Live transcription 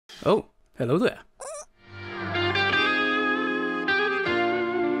Oh, hello there.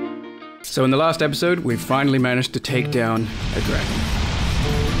 So in the last episode, we finally managed to take down a dragon.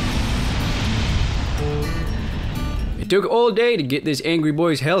 It took all day to get this angry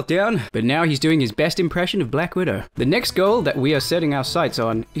boy's health down, but now he's doing his best impression of Black Widow. The next goal that we are setting our sights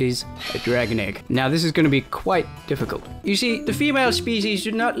on is a dragon egg. Now this is going to be quite difficult. You see, the female species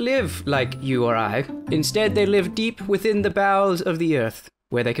do not live like you or I. Instead, they live deep within the bowels of the earth,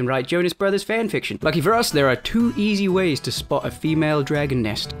 where they can write Jonas Brothers fanfiction. Lucky for us, there are 2 easy ways to spot a female dragon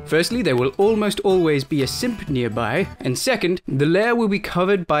nest. Firstly, there will almost always be a simp nearby, and second, the lair will be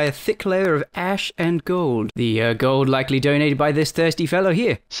covered by a thick layer of ash and gold. The gold likely donated by this thirsty fellow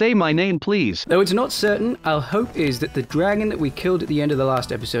here. Say my name, please. Though it's not certain, our hope is that the dragon that we killed at the end of the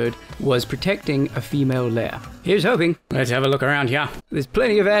last episode was protecting a female lair. Here's hoping. Let's have a look around here. There's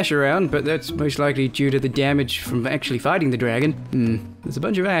plenty of ash around, but that's most likely due to the damage from actually fighting the dragon. There's a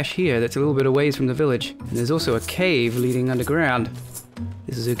bunch of ash here that's a little bit away from the village. And there's also a cave leading underground.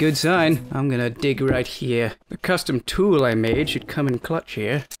 This is a good sign. I'm gonna dig right here. The custom tool I made should come in clutch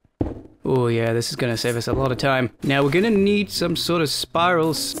here. Oh yeah, this is gonna save us a lot of time. Now we're gonna need some sort of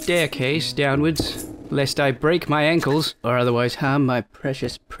spiral staircase downwards, lest I break my ankles, or otherwise harm my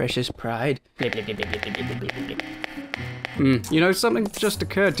precious, precious pride. You know, something just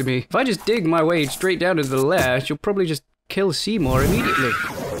occurred to me. If I just dig my way straight down to the lair, she'll probably just kill Seymour immediately.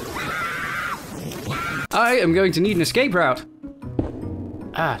 I am going to need an escape route.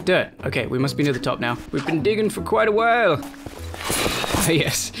 Ah, dirt. Okay, we must be near the top now. We've been digging for quite a while. Ah,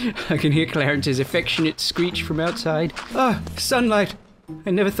 yes, I can hear Clarence's affectionate screech from outside. Ah, sunlight.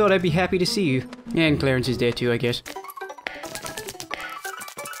 I never thought I'd be happy to see you. And Clarence is there too, I guess.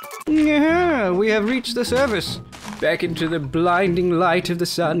 Yeah, we have reached the surface. Back into the blinding light of the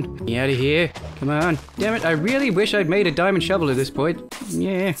sun. Get out of here. Come on. Damn it, I really wish I'd made a diamond shovel at this point.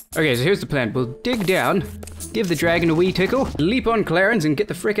 Yeah. Okay, so here's the plan. We'll dig down, give the dragon a wee tickle, leap on Clarence, and get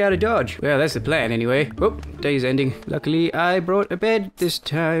the frick out of Dodge. Well, that's the plan anyway. Oh, day's ending. Luckily, I brought a bed this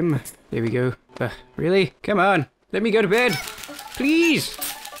time. There we go. Really? Come on. Let me go to bed. Please.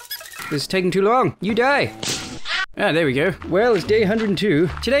 This is taking too long. You die. Ah, there we go. Well, it's day 102.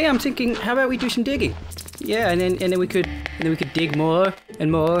 Today I'm thinking, how about we do some digging? Yeah, and then we could dig more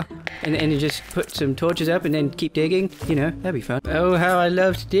and more, and just put some torches up and then keep digging. You know, that'd be fun. Oh, how I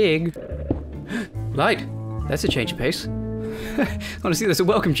love to dig. Light. That's a change of pace. Honestly, that's a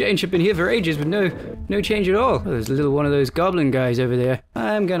welcome change. I've been here for ages with no change at all. Oh, there's a little one of those goblin guys over there.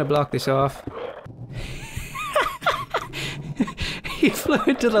 I'm gonna block this off. He flew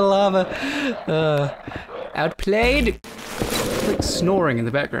into the lava. Outplayed. It's like snoring in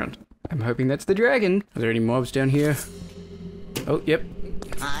the background. I'm hoping that's the dragon. Are there any mobs down here? Oh, yep.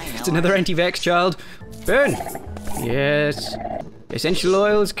 It's another anti-vax child. Burn! Yes. Essential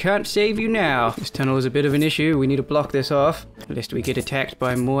oils can't save you now. This tunnel is a bit of an issue. We need to block this off, lest we get attacked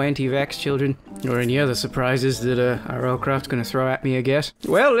by more anti-vax children. Or any other surprises that RLCRAFT's gonna throw at me, I guess.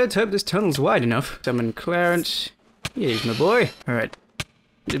 Well, let's hope this tunnel's wide enough. Summon Clarence. Here's my boy. Alright.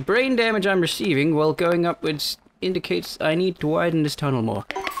 The brain damage I'm receiving while going upwards indicates I need to widen this tunnel more.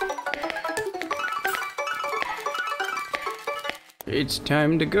 It's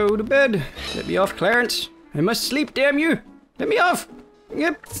time to go to bed. Let me off, Clarence. I must sleep, damn you! Let me off!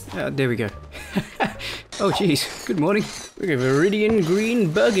 Yep. There we go. Oh, jeez. Good morning. We have a viridian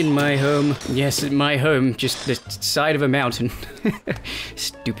green bug in my home. Yes, my home. Just the side of a mountain.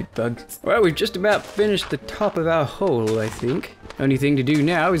 Stupid bug. Well, we've just about finished the top of our hole, I think. Only thing to do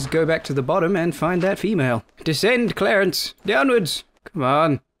now is go back to the bottom and find that female. Descend, Clarence. Downwards. Come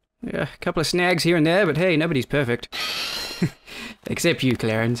on. Yeah, a couple of snags here and there, but hey, nobody's perfect. Except you,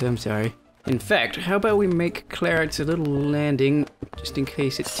 Clarence. I'm sorry. In fact, how about we make Clarence a little landing, just in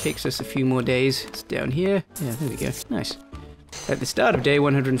case it takes us a few more days. It's down here. Yeah, there we go. Nice. At the start of day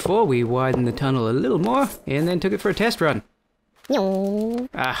 104, we widened the tunnel a little more, and then took it for a test run.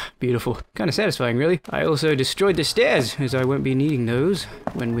 Ah, beautiful. Kind of satisfying, really. I also destroyed the stairs, as I won't be needing those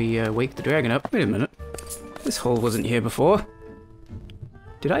when we wake the dragon up. Wait a minute. This hole wasn't here before.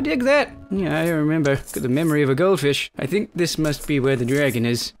 Did I dig that? Yeah, I remember. Got the memory of a goldfish. I think this must be where the dragon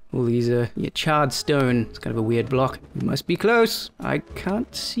is. All these, charred stone. It's kind of a weird block. We must be close. I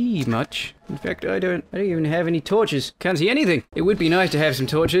can't see much. In fact, I don't even have any torches. Can't see anything. It would be nice to have some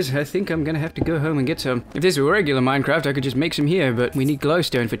torches. I think I'm gonna have to go home and get some. If this were regular Minecraft, I could just make some here, but we need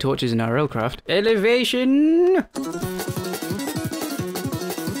glowstone for torches in RLCRAFT. Elevation!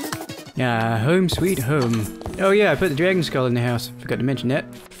 Ah, home sweet home. Oh yeah, I put the dragon skull in the house. Forgot to mention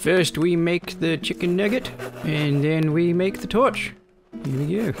that. First we make the chicken nugget, and then we make the torch. Here we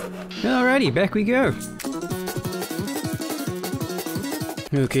go. Alrighty, back we go.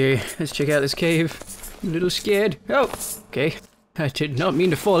 Okay, let's check out this cave. I'm a little scared. Oh, okay. I did not mean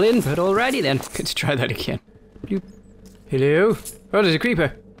to fall in, but alrighty then. Let's try that again. Bloop. Hello? Oh, there's a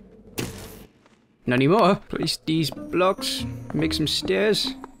creeper. Not anymore. Place these blocks, make some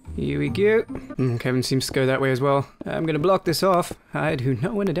stairs. Here we go. Kevin seems to go that way as well. I'm gonna block this off. I do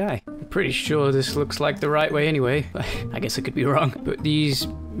not want to die. I'm pretty sure this looks like the right way anyway. I guess I could be wrong. Put these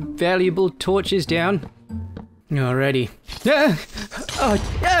valuable torches down. Alrighty. Ah!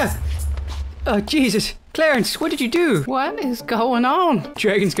 Oh, yeah! Oh, Jesus. Clarence, what did you do? What is going on?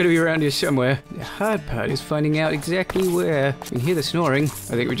 Dragon's gotta be around here somewhere. The hard part is finding out exactly where. We can hear the snoring.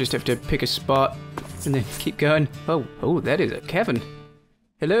 I think we just have to pick a spot and then keep going. Oh, that is a cavern.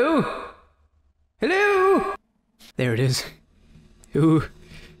 Hello? Hello? There it is. Ooh.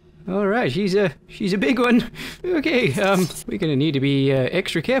 Alright, she's a big one. Okay, we're gonna need to be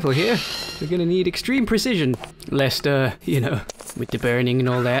extra careful here. We're gonna need extreme precision. Lest, you know, with the burning and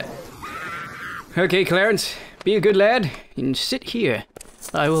all that. Okay, Clarence, be a good lad and sit here.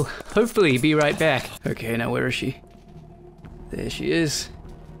 I will hopefully be right back. Okay, now where is she? There she is.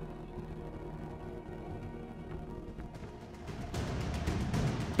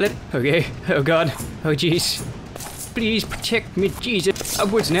 Blip. Okay. Oh god. Oh jeez. Please protect me, Jesus.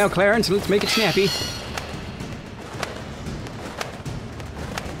 Upwards now, Clarence. Let's make it snappy.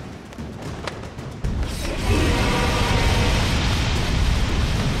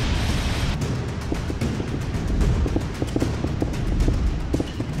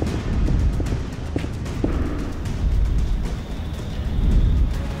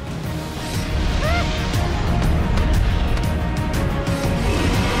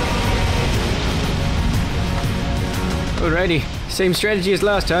 Alrighty, same strategy as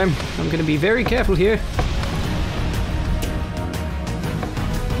last time. I'm gonna be very careful here.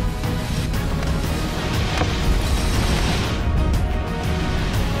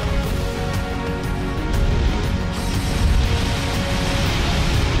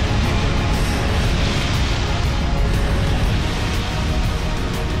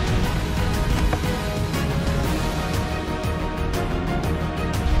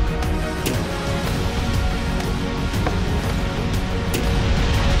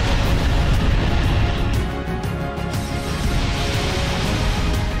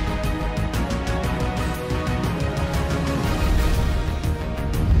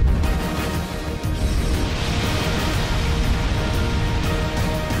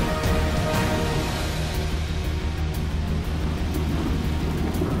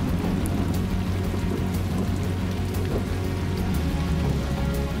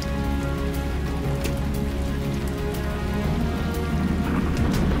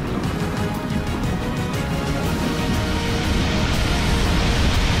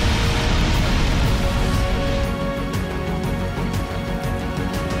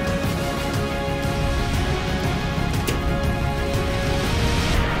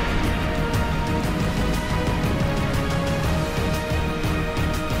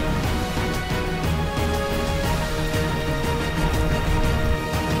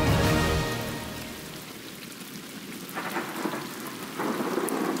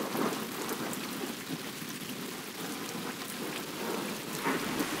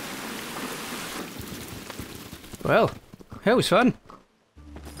 Well, that was fun.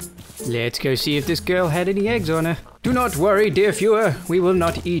 Let's go see if this girl had any eggs on her. Do not worry, dear viewer, we will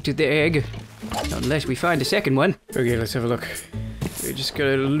not eat the egg. Unless we find a second one. Okay, let's have a look. We just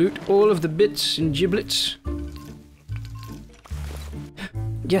gotta loot all of the bits and giblets.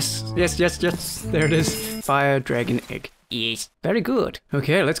 Yes. There it is. Fire dragon egg. Yes. Very good.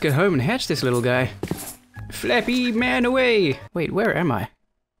 Okay, let's get home and hatch this little guy. Flappy man away. Wait, where am I?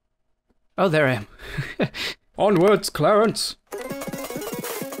 Oh, there I am. Onwards, Clarence.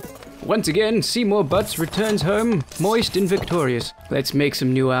 Once again, Seymour Butts returns home, moist and victorious. Let's make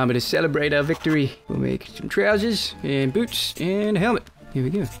some new armor to celebrate our victory. We'll make some trousers, and boots, and a helmet. Here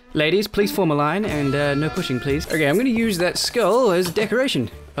we go. Ladies, please form a line, and no pushing, please. Okay, I'm gonna use that skull as decoration.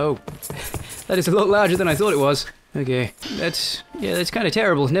 Oh, that is a lot larger than I thought it was. Okay, that's kind of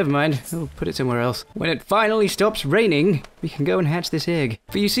terrible. Never mind. I'll put it somewhere else. When it finally stops raining, we can go and hatch this egg.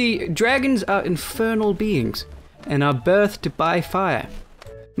 For you see, dragons are infernal beings, and are birthed by fire.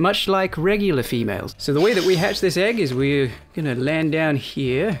 Much like regular females. So the way that we hatch this egg is we're gonna land down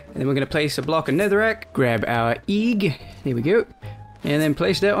here, and then we're gonna place a block of netherrack, grab our egg, there we go, and then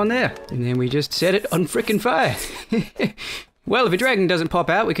place that on there. And then we just set it on frickin' fire. Well, if a dragon doesn't pop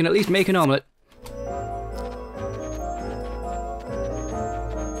out, we can at least make an omelet.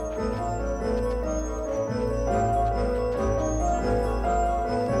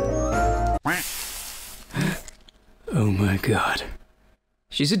 Oh my god.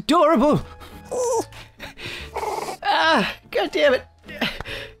 She's adorable. Ah, god damn it.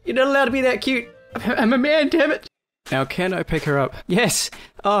 You're not allowed to be that cute. I'm a man, damn it. Now can I pick her up? Yes.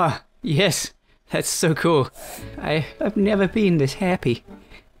 Ah, yes. That's so cool. I've never been this happy.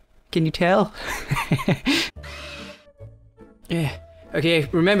 Can you tell? Yeah. Okay,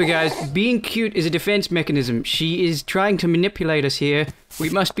 remember guys, being cute is a defense mechanism. She is trying to manipulate us here. We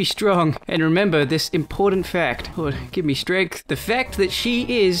must be strong. And remember this important fact. Oh, give me strength. The fact that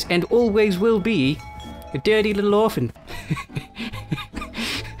she is, and always will be, a dirty little orphan.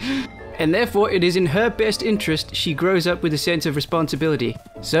 And therefore it is in her best interest she grows up with a sense of responsibility.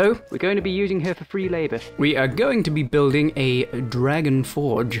 So, we're going to be using her for free labor. We are going to be building a dragon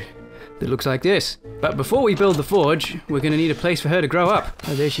forge that looks like this. But before we build the forge, we're going to need a place for her to grow up.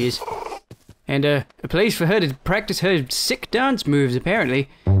 Oh, there she is. And a place for her to practice her sick dance moves, apparently.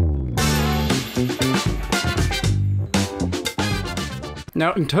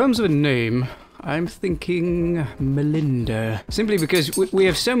 Now, in terms of a name, I'm thinking Melinda. Simply because we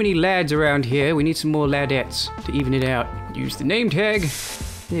have so many lads around here, we need some more ladettes to even it out. Use the name tag.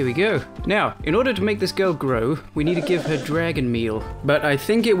 There we go. Now, in order to make this girl grow, we need to give her dragon meal. But I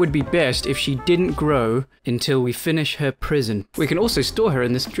think it would be best if she didn't grow until we finish her prison. We can also store her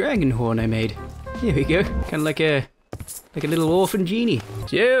in this dragon horn I made. There we go. Kind of like a little orphan genie.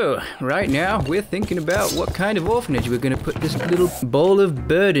 So, right now, we're thinking about what kind of orphanage we're gonna put this little bowl of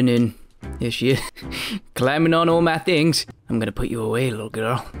burden in. There she is, climbing on all my things. I'm gonna put you away, little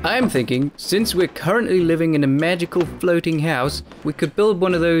girl. I'm thinking, since we're currently living in a magical floating house, we could build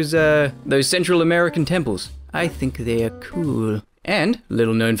one of those Central American temples. I think they are cool. And,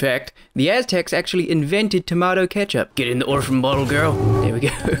 little known fact, the Aztecs actually invented tomato ketchup. Get in the orphan bottle, girl. There we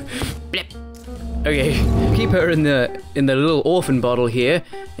go. Blip. Okay, keep her in the little orphan bottle here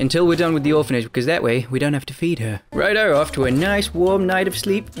until we're done with the orphanage, because that way we don't have to feed her. Righto, off to a nice warm night of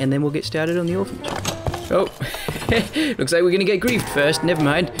sleep, and then we'll get started on the orphanage. Oh, looks like we're gonna get griefed first. Never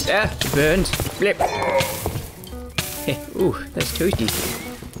mind. Ah, burns. Flip. Ooh, that's toasty.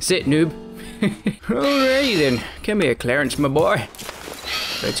 Sit, noob. Alrighty then. Come here, Clarence, my boy.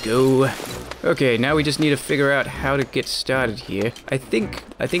 Let's go. Okay, now we just need to figure out how to get started here. I think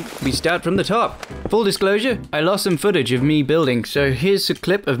we start from the top. Full disclosure, I lost some footage of me building, so here's a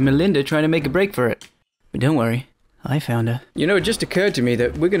clip of Melinda trying to make a break for it. But don't worry, I found her. You know, it just occurred to me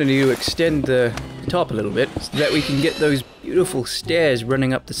that we're gonna need to extend the top a little bit so that we can get those beautiful stairs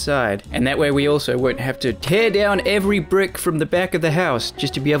running up the side. And that way we also won't have to tear down every brick from the back of the house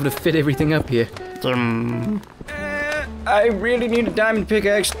just to be able to fit everything up here. I really need a diamond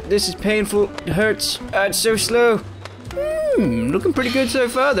pickaxe. This is painful. It hurts. It's so slow. Looking pretty good so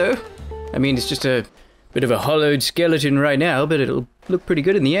far, though. I mean, it's just a bit of a hollowed skeleton right now, but it'll look pretty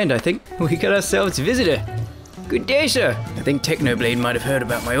good in the end, I think. We got ourselves a visitor. Good day, sir. I think Technoblade might have heard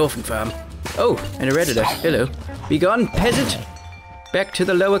about my orphan farm. Oh, and a redditor. Hello. Be gone, peasant. Back to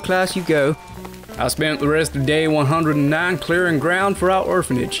the lower class you go. I spent the rest of day 109 clearing ground for our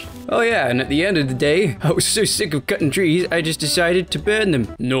orphanage. Oh yeah, and at the end of the day, I was so sick of cutting trees, I just decided to burn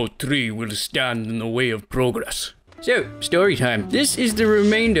them. No tree will stand in the way of progress. So, story time. This is the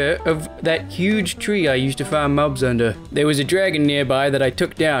remainder of that huge tree I used to farm mobs under. There was a dragon nearby that I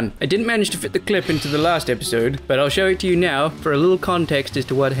took down. I didn't manage to fit the clip into the last episode, but I'll show it to you now for a little context as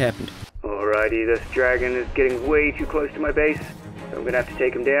to what happened. Alrighty, this dragon is getting way too close to my base, so I'm gonna have to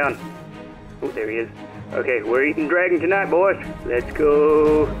take him down. Oh, there he is. Okay, we're eating dragon tonight, boys. Let's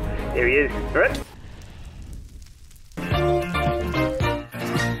go. There he is. All right.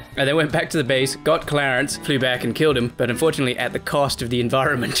 I then went back to the base, got Clarence, flew back and killed him, but unfortunately at the cost of the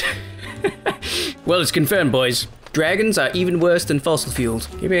environment. Well, it's confirmed, boys. Dragons are even worse than fossil fuels.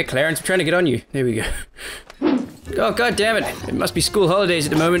 Give me a Clarence, I'm trying to get on you. There we go. Oh, god damn it. It must be school holidays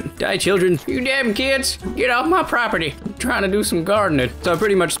at the moment. Die, children. You damn kids. Get off my property. I'm trying to do some gardening. So I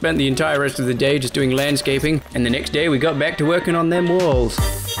pretty much spent the entire rest of the day just doing landscaping, and the next day we got back to working on them walls.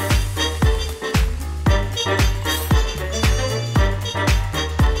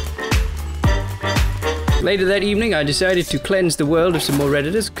 Later that evening, I decided to cleanse the world of some more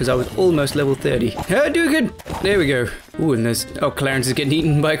Redditors, because I was almost level 30. Oh, do good! There we go. Ooh, and there's... Oh, Clarence is getting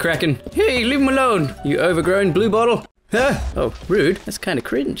eaten by a kraken. Hey, leave him alone, you overgrown blue bottle. Huh? Oh, rude. That's kind of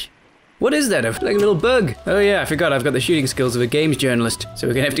cringe. What is that? Like a little bug. Oh yeah, I forgot I've got the shooting skills of a games journalist, so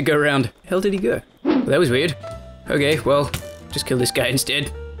we're gonna have to go around. Hell did he go? Well, that was weird. Okay, well, just kill this guy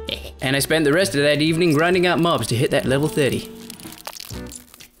instead. And I spent the rest of that evening grinding out mobs to hit that level 30.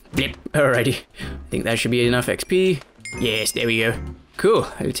 Blip. Alrighty. I think that should be enough XP. Yes, there we go. Cool.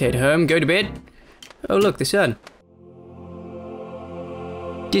 Let's head home, go to bed. Oh look, the sun.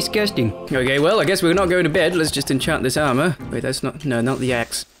 Disgusting. Okay, well, I guess we're not going to bed. Let's just enchant this armor. Wait, that's not... No, not the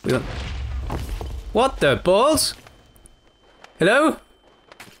axe. What the balls? Hello?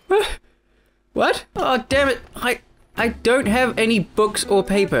 What? Oh, damn it. I don't have any books or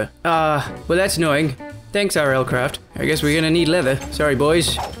paper. Well, that's annoying. Thanks, RLCRAFT. I guess we're gonna need leather. Sorry,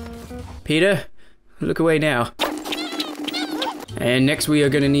 boys. Peter, look away now. And next we are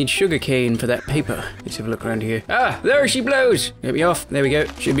gonna need sugarcane for that paper. Let's have a look around here. Ah, there she blows! Get me off. There we go.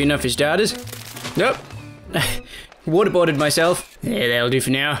 Should be enough for starters. Nope. Waterboarded myself. Yeah, that'll do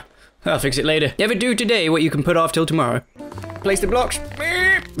for now. I'll fix it later. Never do today what you can put off till tomorrow. Place the blocks.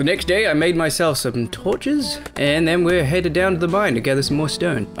 The next day I made myself some torches, and then we're headed down to the mine to gather some more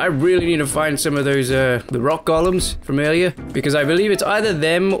stone. I really need to find some of those, the rock golems from earlier, because I believe it's either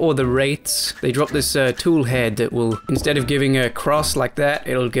them or the wraiths. They drop this tool head that will, instead of giving a cross like that,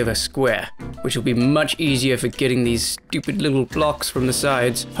 it'll give a square, which will be much easier for getting these stupid little blocks from the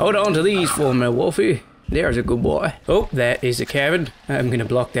sides. Hold on to these for me, Wolfie. There's a good boy. Oh, that is a cavern. I'm gonna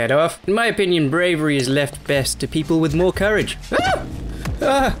block that off. In my opinion, bravery is left best to people with more courage.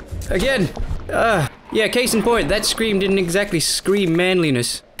 Ah! Again! Yeah, case in point, that scream didn't exactly scream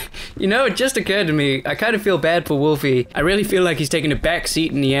manliness. You know, it just occurred to me, I kind of feel bad for Wolfie. I really feel like he's taken a back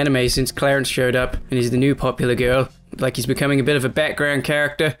seat in the anime since Clarence showed up, and he's the new popular girl. Like he's becoming a bit of a background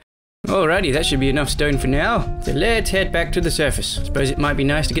character. Alrighty, that should be enough stone for now. So let's head back to the surface. Suppose it might be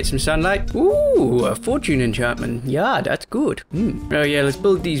nice to get some sunlight. Ooh, a fortune enchantment. Yeah, that's good. Oh yeah, let's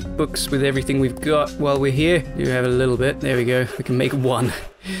build these books with everything we've got while we're here. Do have a little bit. There we go. We can make one.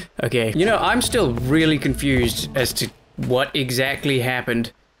 Okay. You know, I'm still really confused as to what exactly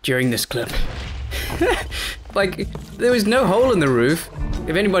happened during this clip. Like, there was no hole in the roof.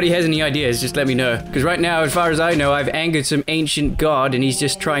 If anybody has any ideas, just let me know. Because right now, as far as I know, I've angered some ancient god and he's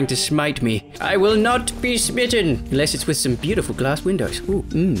just trying to smite me. I will not be smitten, unless it's with some beautiful glass windows. Ooh,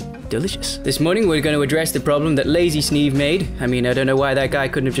 delicious. This morning, we're going to address the problem that Lazy Sneeve made. I mean, I don't know why that guy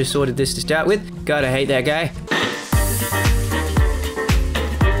couldn't have just sorted this to start with. God, I hate that guy.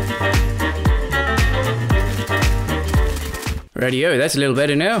 Rightio, that's a little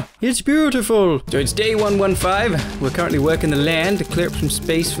better now. It's beautiful. So it's day 115. We're currently working the land to clear up some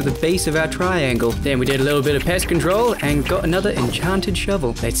space for the base of our triangle. Then we did a little bit of pest control and got another enchanted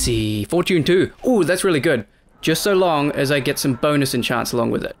shovel. Let's see, Fortune 2. Ooh, that's really good. Just so long as I get some bonus enchants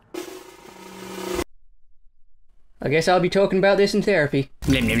along with it. I guess I'll be talking about this in therapy.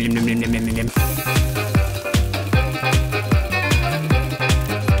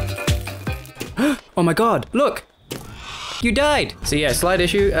 Oh my god, look! You died! So yeah, slight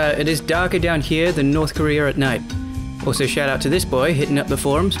issue, it is darker down here than North Korea at night. Also shout out to this boy hitting up the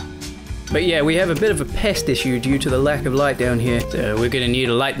forums. But yeah, we have a bit of a pest issue due to the lack of light down here. So we're gonna need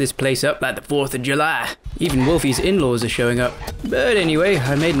to light this place up like the 4th of July. Even Wolfie's in-laws are showing up. But anyway,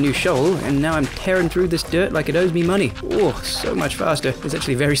 I made a new shovel and now I'm tearing through this dirt like it owes me money. Oh, so much faster. It's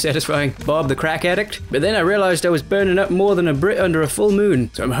actually very satisfying. Bob the crack addict. But then I realized I was burning up more than a Brit under a full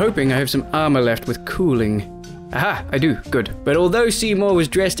moon. So I'm hoping I have some armor left with cooling. Aha, I do, good. But although Seymour was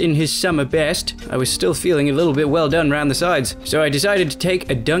dressed in his summer best, I was still feeling a little bit well done round the sides. So I decided to take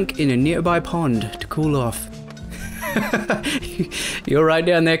a dunk in a nearby pond to cool off. You're right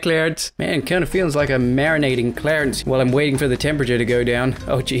down there, Clarence. Man, kind of feels like I'm marinating Clarence while I'm waiting for the temperature to go down.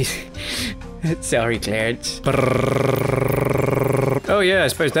 Oh, jeez. Sorry, Clarence. Oh yeah, I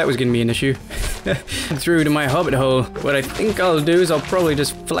suppose that was gonna be an issue. Through to my hobbit hole. What I think I'll do is I'll probably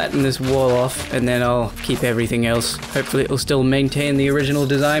just flatten this wall off and then I'll keep everything else. Hopefully it'll still maintain the original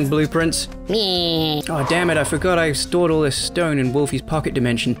design blueprints. Oh damn it, I forgot I stored all this stone in Wolfie's pocket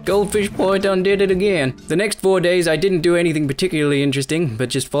dimension. Goldfish Point undid it again. The next 4 days I didn't do anything particularly interesting, but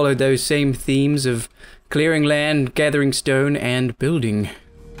just followed those same themes of clearing land, gathering stone, and building.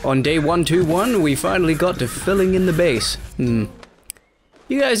 On day 121, we finally got to filling in the base.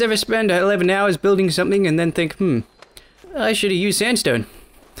 You guys ever spend 11 hours building something and then think, I should have used sandstone?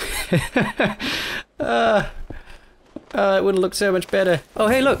 It would have looked so much better. Oh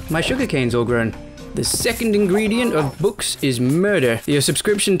hey look, my sugarcane's all grown. The second ingredient of books is murder. Your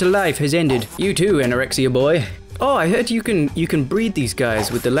subscription to life has ended. You too, anorexia boy. Oh, I heard you can breed these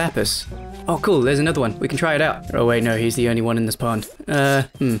guys with the lapis. Oh cool, there's another one. We can try it out. Oh wait, no, he's the only one in this pond.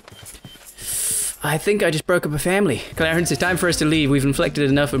 I think I just broke up a family. Clarence, it's time for us to leave. We've inflicted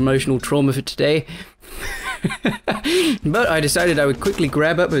enough emotional trauma for today. But I decided I would quickly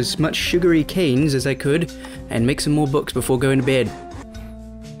grab up as much sugary canes as I could and make some more books before going to bed.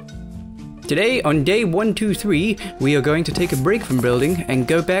 Today, on day 123, we are going to take a break from building and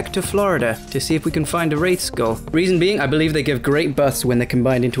go back to Florida to see if we can find a Wraith Skull. Reason being, I believe they give great buffs when they're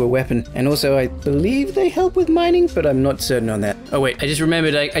combined into a weapon. And also, I believe they help with mining, but I'm not certain on that. Oh wait, I just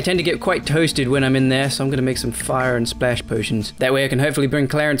remembered I tend to get quite toasted when I'm in there, so I'm going to make some fire and splash potions. That way I can hopefully bring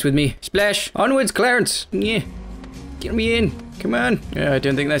Clarence with me. Splash! Onwards, Clarence! Yeah. Get me in. Come on. I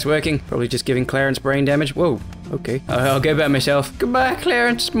don't think that's working. Probably just giving Clarence brain damage. Whoa. Okay. I'll go by myself. Goodbye,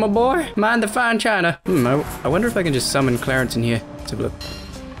 Clarence, my boy. Mind the fine china. I wonder if I can just summon Clarence in here. Let's have a look.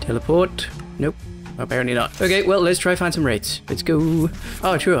 Teleport. Nope. Apparently not. Okay, well, let's try find some wraiths. Let's go.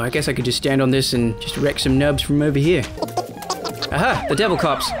 Oh, true. I guess I could just stand on this and just wreck some nubs from over here. Aha! The devil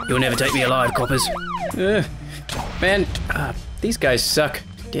cops. You'll never take me alive, coppers. Man, these guys suck.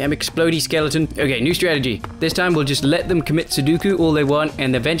 Damn explodey skeleton. Okay, new strategy. This time we'll just let them commit Sudoku all they want,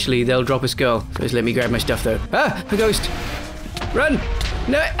 and eventually they'll drop a skull. First, let me grab my stuff though. Ah, a ghost. Run!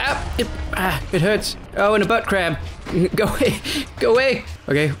 No, it hurts. Oh, and a butt crab. Go away, go away.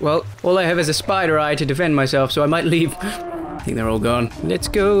 Okay, well, all I have is a spider eye to defend myself, so I might leave. I think they're all gone. Let's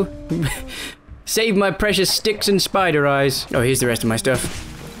go. Save my precious sticks and spider eyes. Oh, here's the rest of my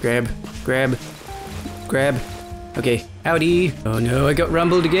stuff. Grab, grab, grab. Okay, howdy. Oh no, I got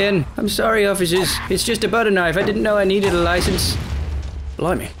rumbled again. I'm sorry, officers. It's just a butter knife. I didn't know I needed a license.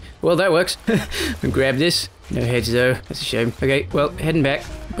 Blimey. Well, that works. Grab this. No heads though. That's a shame. Okay, well, heading back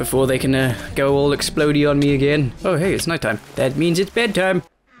before they can go all explodey on me again. Oh, hey, it's nighttime. That means it's bedtime.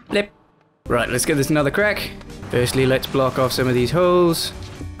 Blip. Right, let's give this another crack. Firstly, let's block off some of these holes.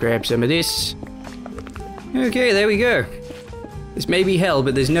 Grab some of this. Okay, there we go. This may be hell,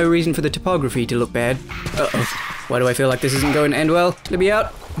 but there's no reason for the topography to look bad. Uh-oh. Why do I feel like this isn't going to end well? Let me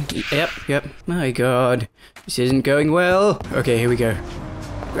out. Yep. My god. This isn't going well. Okay, here we go.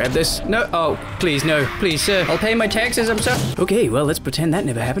 Grab this. No. Oh, please, no. Please, sir. I'll pay my taxes, I'm sorry. Okay, well, let's pretend that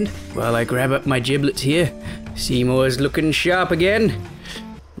never happened. While I grab up my giblets here. Seymour's looking sharp again.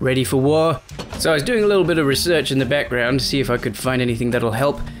 Ready for war. So I was doing a little bit of research in the background to see if I could find anything that'll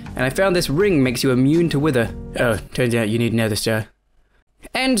help. And I found this ring makes you immune to wither. Oh, turns out you need another star.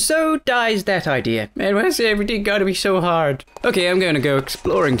 And so dies that idea. Man, why's everything gotta be so hard? Okay, I'm gonna go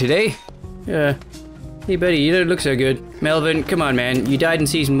exploring today. Hey buddy, you don't look so good. Melvin, come on man, you died in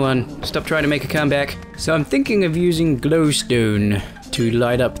season 1. Stop trying to make a comeback. So I'm thinking of using glowstone to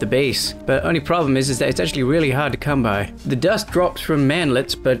light up the base. But only problem is that it's actually really hard to come by. The dust drops from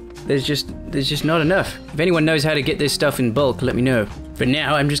manlets, but there's just not enough. If anyone knows how to get this stuff in bulk, let me know. For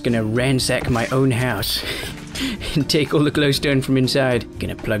now, I'm just gonna ransack my own house. And take all the glowstone from inside.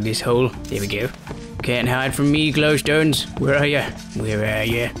 Gonna plug this hole. There we go. Can't hide from me, glowstones. Where are ya? Where are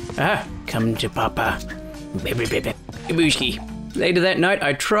ya? Ah, come to Papa. Ibushki. Later that night,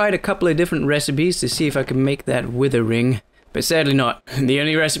 I tried a couple of different recipes to see if I could make that wither ring. But sadly not. The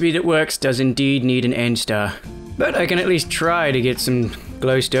only recipe that works does indeed need an end star. But I can at least try to get some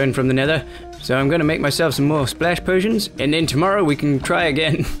glowstone from the nether. So I'm gonna make myself some more splash potions, and then tomorrow we can try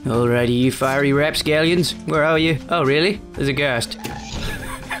again. Alrighty, you fiery rapscallions. Where are you? Oh, really? There's a ghost.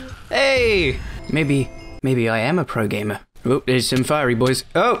 Hey! Maybe I am a pro gamer. Oh, there's some fiery boys.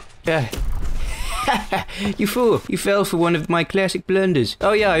 Oh! You fool! You fell for one of my classic blunders.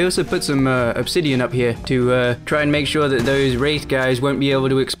 Oh yeah, I also put some obsidian up here to try and make sure that those wraith guys won't be able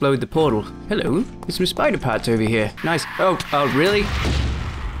to explode the portal. Hello, there's some spider parts over here. Nice. Oh, really?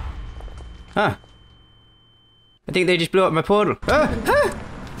 Huh. I think they just blew up my portal.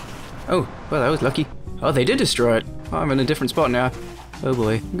 Oh, well that was lucky. Oh, they did destroy it. Oh, I'm in a different spot now. Oh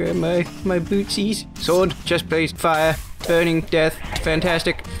boy. Grab my bootsies. Sword, chest plate, fire, burning, death.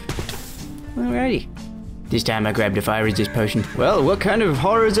 Fantastic. Alrighty. This time I grabbed a fire resist potion. Well, what kind of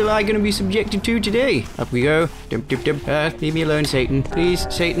horrors am I going to be subjected to today? Up we go. Leave me alone, Satan. Please,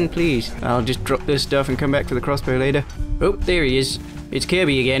 Satan, please. I'll just drop this stuff and come back for the crossbow later. Oh, there he is. It's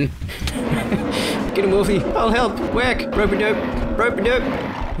Kirby again. Get him, Wolfie. I'll help. Whack. Rope-a-dope.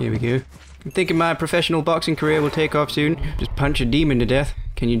 Rope-a-dope. Here we go. I'm thinking my professional boxing career will take off soon. Just punch a demon to death.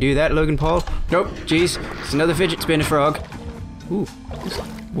 Can you do that, Logan Paul? Nope. Jeez. It's another fidget spinner frog. Ooh. This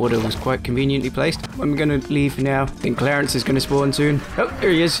water was quite conveniently placed. I'm gonna leave for now. I think Clarence is gonna spawn soon. Oh, there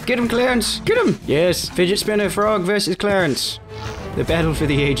he is. Get him, Clarence. Get him. Yes. Fidget spinner frog versus Clarence. The battle for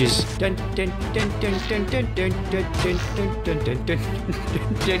the ages. Dun dun dun dun dun dun dun dun dun dun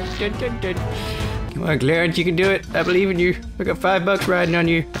dun dun dun dun. Come on, Clarence, you can do it. I believe in you. I got $5 riding on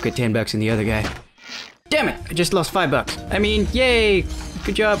you. I've got $10 in the other guy. Damn it! I just lost $5. I mean, yay!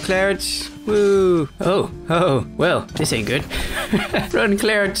 Good job, Clarence. Woo! Oh, well, this ain't good. Run,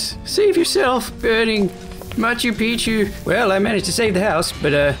 Clarence. Save yourself. Burning Machu Picchu. Well, I managed to save the house,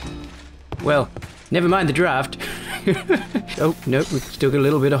 but well, never mind the draft. Oh, no, we've still got a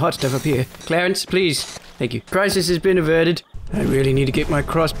little bit of hot stuff up here. Clarence, please. Thank you. Crisis has been averted. I really need to get my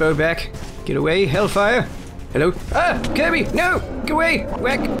crossbow back. Get away, Hellfire. Hello? Ah, Kirby, no! Go away!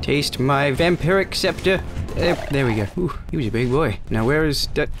 Whack! Taste my vampiric scepter. There we go. Ooh, he was a big boy. Now where is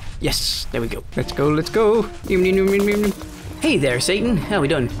that? Yes, there we go. Let's go, let's go. Hey there, Satan. How we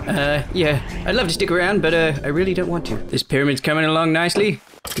doing? Yeah, I'd love to stick around, but I really don't want to. This pyramid's coming along nicely.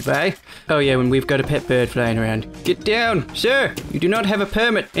 Goodbye. Oh yeah, when we've got a pet bird flying around. Get down, sir! You do not have a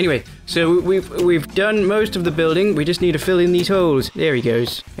permit. Anyway, so we've done most of the building. We just need to fill in these holes. There he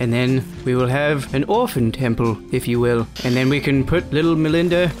goes. And then we will have an orphan temple, if you will. And then we can put little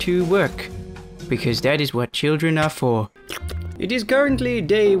Melinda to work. Because that is what children are for. It is currently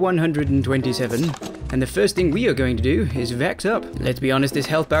day 127. And the first thing we are going to do is vax up. Let's be honest, this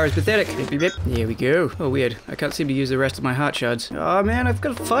health bar is pathetic. There we go. Oh, weird. I can't seem to use the rest of my heart shards. Oh man, I've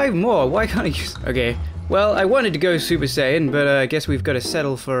got 5 more. Why can't I use... Okay. Well, I wanted to go Super Saiyan, but I guess we've got to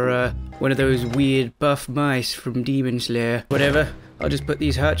settle for one of those weird buff mice from Demon Slayer. Whatever. I'll just put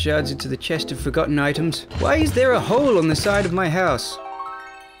these heart shards into the chest of forgotten items. Why is there a hole on the side of my house?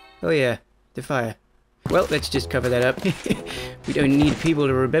 Oh yeah, the fire. Well, let's just cover that up. We don't need people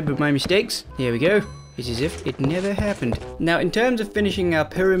to remember my mistakes. Here we go. It's as if it never happened. Now, in terms of finishing our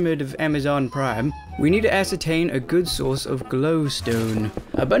Pyramid of Amazon Prime, we need to ascertain a good source of glowstone.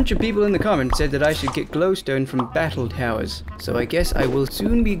 A bunch of people in the comments said that I should get glowstone from battle towers, so I guess I will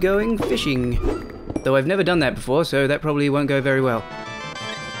soon be going fishing. Though I've never done that before, so that probably won't go very well.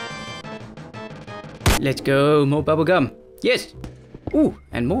 Let's go, more bubblegum. Yes! Ooh,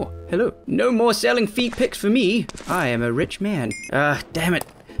 and more. Hello. No more selling feet pics for me. I am a rich man. Ah, damn it.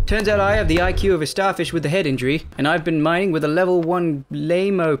 Turns out I have the IQ of a starfish with a head injury, and I've been mining with a level 1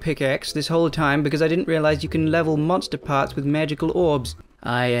 lame-o pickaxe this whole time because I didn't realize you can level monster parts with magical orbs.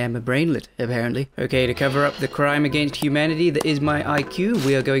 I am a brainlet, apparently. Okay, to cover up the crime against humanity that is my IQ,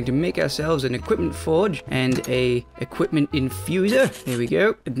 we are going to make ourselves an equipment forge and a equipment infuser. There we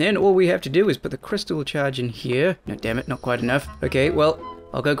go. And then all we have to do is put the crystal charge in here. No, damn it, not quite enough. Okay, well,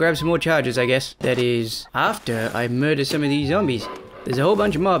 I'll go grab some more charges, I guess. That is after I murder some of these zombies. There's a whole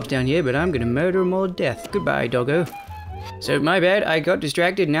bunch of mobs down here, but I'm gonna murder them all to death. Goodbye, doggo. So, my bad, I got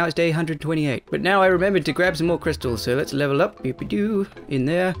distracted, now it's day 128. But now I remembered to grab some more crystals, so let's level up. Beep-a-doo, in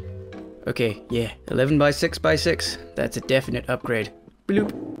there. Okay, yeah, 11 by 6 by 6. That's a definite upgrade.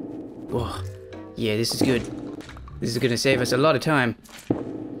 Bloop. Oh, yeah, this is good. This is gonna save us a lot of time.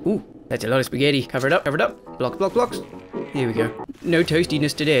 Ooh, that's a lot of spaghetti. Cover it up, cover it up. Blocks, blocks, blocks. Here we go. No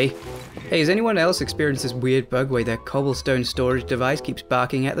toastiness today. Hey, has anyone else experienced this weird bug where their cobblestone storage device keeps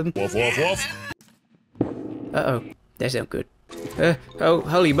barking at them? Woof, woof, woof. Uh-oh. That sounds good. Oh,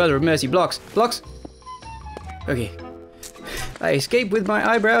 holy mother of mercy. Blocks. Blocks. Okay. I escaped with my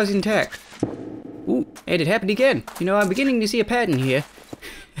eyebrows intact. Ooh, and it happened again. You know, I'm beginning to see a pattern here.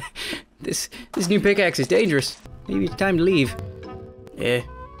 This new pickaxe is dangerous. Maybe it's time to leave. Yeah,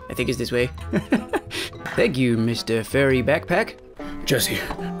 I think it's this way. Thank you, Mr. Furry Backpack. Jesse,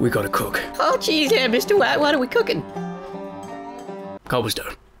 we gotta cook. Oh, geez, yeah, Mr. White, what are we cooking?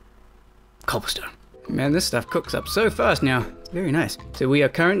 Cobblestone. Cobblestone. Man, this stuff cooks up so fast now. It's very nice. So we are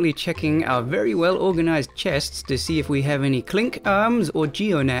currently checking our very well organized chests to see if we have any clink arms or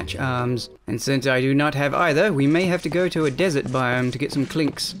geonatch arms. And since I do not have either, we may have to go to a desert biome to get some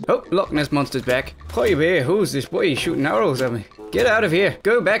clinks. Oh, Loch Ness Monster's back. Hi there, who's this boy shooting arrows at me? Get out of here.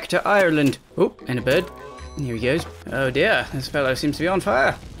 Go back to Ireland. Oh, and a bird. Here he goes. Oh dear, this fellow seems to be on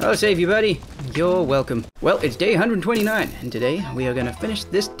fire. I'll save you, buddy. You're welcome. Well, it's day 129, and today we are gonna finish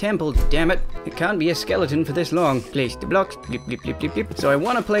this temple, damn it. It can't be a skeleton for this long. Place the blocks, blip, blip, blip, blip, blip. So I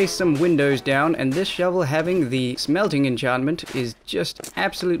wanna place some windows down, and this shovel having the smelting enchantment is just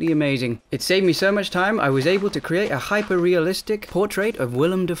absolutely amazing. It saved me so much time, I was able to create a hyper-realistic portrait of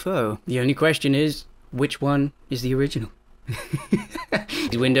Willem Dafoe. The only question is, which one is the original?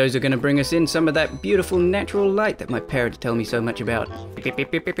 These windows are going to bring us in some of that beautiful natural light that my parents tell me so much about. Oh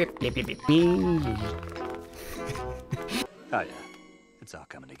yeah, it's all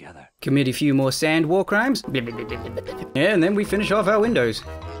coming together. Commit a few more sand war crimes. Yeah, and then we finish off our windows.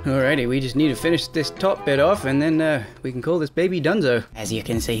 Alrighty, we just need to finish this top bit off and then we can call this baby Dunzo. As you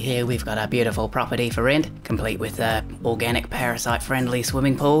can see here, we've got our beautiful property for rent, complete with organic parasite-friendly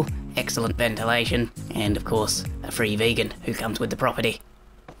swimming pool, excellent ventilation, and of course, a free vegan who comes with the property.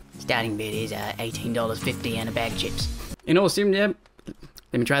 Starting bid is $18.50 and a bag of chips. In all let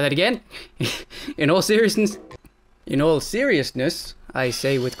me try that again. In all seriousness, I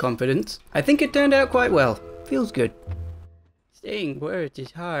say with confidence, I think it turned out quite well. Feels good. Saying words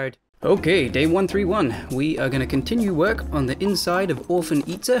is hard. Okay, day 131. We are gonna continue work on the inside of Orphan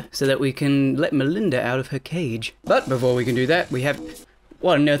Eater so that we can let Melinda out of her cage. But before we can do that, we have...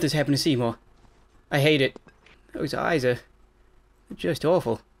 What on earth has happened to Seymour? I hate it. Those eyes are just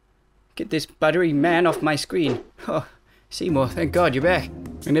awful. Get this buttery man off my screen. Oh, Seymour, thank God you're back.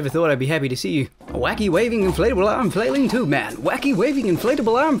 I never thought I'd be happy to see you. A wacky waving inflatable arm flailing tube man. Wacky waving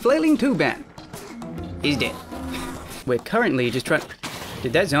inflatable arm flailing tube man. He's dead. We're currently just trying...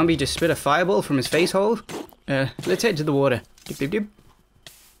 Did that zombie just spit a fireball from his face hole? Let's head to the water. Dip, dip, dip.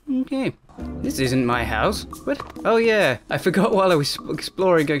 Okay. This isn't my house. What? Oh yeah, I forgot while I was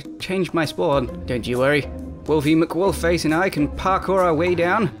exploring I changed my spawn. Don't you worry. Wolfie McWolfface and I can parkour our way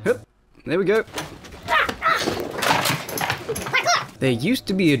down. Hup. There we go. There used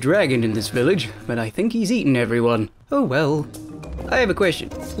to be a dragon in this village, but I think he's eaten everyone. Oh well. I have a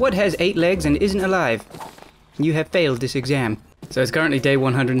question. What has 8 legs and isn't alive? You have failed this exam. So it's currently day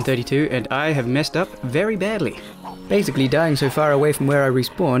 132 and I have messed up very badly. Basically dying so far away from where I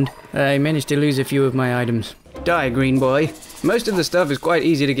respawned, I managed to lose a few of my items. Die, green boy. Most of the stuff is quite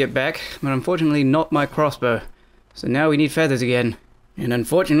easy to get back, but unfortunately not my crossbow. So now we need feathers again. And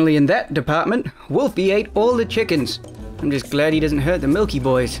unfortunately in that department, Wolfie ate all the chickens. I'm just glad he doesn't hurt the Milky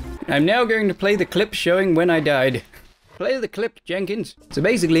Boys. I'm now going to play the clip showing when I died. Play the clip, Jenkins. So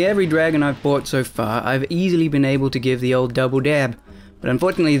basically every dragon I've bought so far, I've easily been able to give the old double dab. But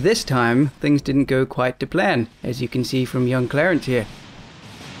unfortunately this time, things didn't go quite to plan, as you can see from young Clarence here.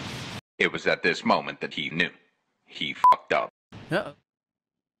 It was at this moment that he knew. He fucked up. Uh-oh.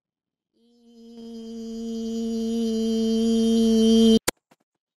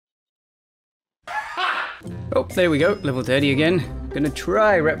 Oh, there we go, level 30 again. Gonna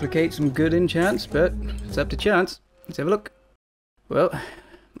try replicate some good enchants, but it's up to chance. Let's have a look. Well,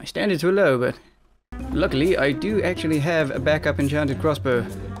 my standards were low, but luckily I do actually have a backup enchanted crossbow.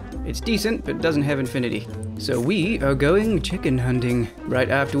 It's decent, but doesn't have infinity. So we are going chicken hunting right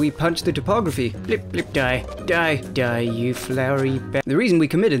after we punch the topography. Blip, blip, die, die, die, you flowery bat. The reason we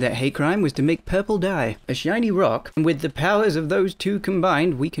committed that hate crime was to make purple dye, a shiny rock, and with the powers of those two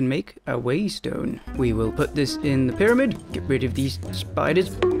combined, we can make a waystone. We will put this in the pyramid, get rid of these spiders,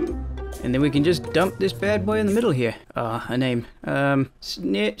 and then we can just dump this bad boy in the middle here. Ah, a name.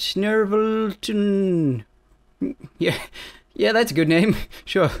 Snurvleton. Yeah. Yeah, that's a good name.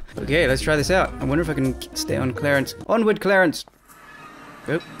 Sure. Okay, let's try this out. I wonder if I can stay on Clarence. Onward, Clarence!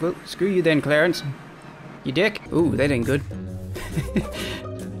 Oh, well, screw you then, Clarence. You dick. Ooh, that ain't good.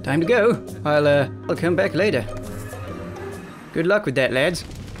 Time to go. I'll come back later. Good luck with that, lads.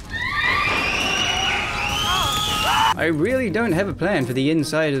 I really don't have a plan for the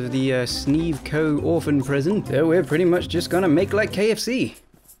inside of the Sneeve Co. orphan prison, so we're pretty much just gonna make like KFC.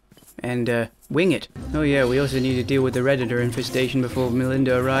 And, wing it. Oh yeah, we also need to deal with the Redditor infestation before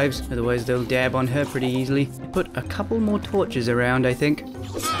Melinda arrives, otherwise they'll dab on her pretty easily. Put a couple more torches around, I think.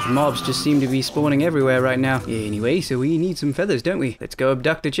 Mobs just seem to be spawning everywhere right now. Anyway, so we need some feathers, don't we? Let's go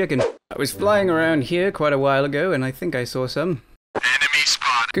abduct a chicken. I was flying around here quite a while ago, and I think I saw some. Enemy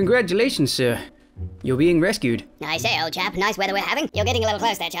spot. Congratulations, sir. You're being rescued. I say, old chap, nice weather we're having. You're getting a little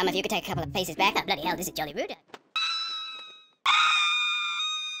close there, chum. If you could take a couple of paces back. Oh, bloody hell, this is jolly rude.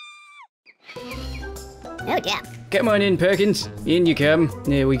 Oh dear. Come on in, Perkins. In you come.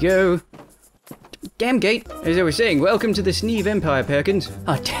 There we go. Damn gate. As I was saying, welcome to the Sneeve Empire, Perkins.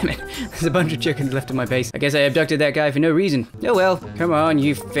 Oh, damn it. There's a bunch of chickens left on my base. I guess I abducted that guy for no reason. Oh well. Come on,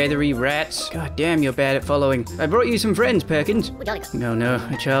 you feathery rats. God damn, you're bad at following. I brought you some friends, Perkins. Oh, jolly good. No, no.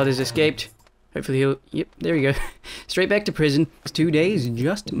 A child has escaped. Hopefully he'll... Yep, there we go. Straight back to prison. It's 2 days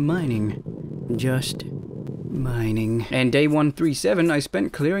just mining. Just mining. And day 137 I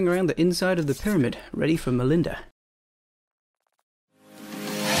spent clearing around the inside of the pyramid, ready for Melinda.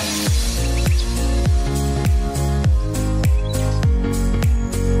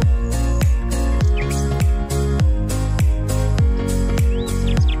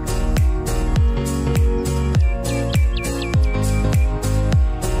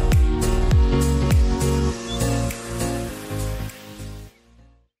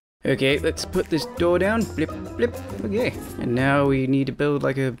 Okay, let's put this door down. Blip, blip. Okay. And now we need to build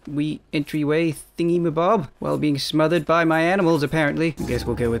like a wee entryway thingy-mabob while being smothered by my animals, apparently. I guess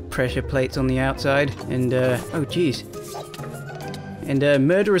we'll go with pressure plates on the outside. And, oh jeez. And,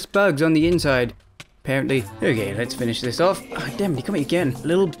 murderous bugs on the inside. Apparently. Okay, let's finish this off. Oh, damn, you come again.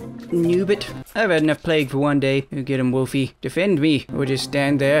 Little noobit. I've had enough plague for one day. Go get him, Wolfie. Defend me, or just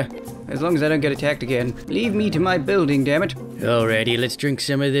stand there. As long as I don't get attacked again. Leave me to my building, damn it. Alrighty, let's drink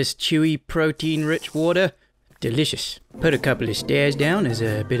some of this chewy, protein-rich water. Delicious. Put a couple of stairs down as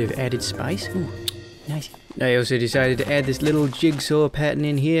a bit of added spice. Ooh, nice. I also decided to add this little jigsaw pattern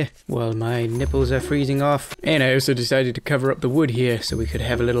in here while my nipples are freezing off. And I also decided to cover up the wood here so we could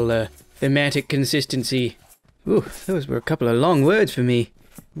have a little thematic consistency. Ooh, those were a couple of long words for me.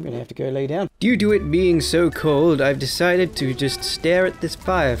 I'm gonna have to go lay down. Due to it being so cold, I've decided to just stare at this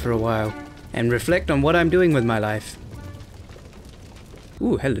fire for a while and reflect on what I'm doing with my life.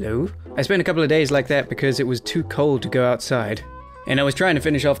 Ooh, hello. I spent a couple of days like that because it was too cold to go outside. And I was trying to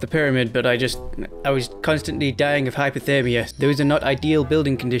finish off the pyramid, but I was constantly dying of hypothermia. Those are not ideal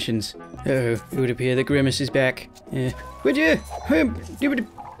building conditions. Uh-oh, it would appear that Grimace is back. Would you?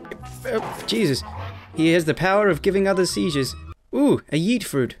 Jesus. He has the power of giving others seizures. Ooh, a yeet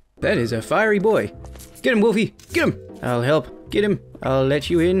fruit. That is a fiery boy. Get him, Wolfie. Get him. I'll help. Get him. I'll let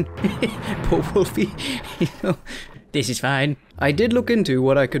you in. Poor Wolfie. This is fine. I did look into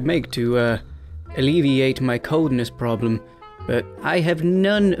what I could make to alleviate my coldness problem, but I have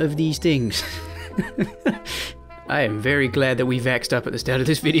none of these things. I am very glad that we vaxxed up at the start of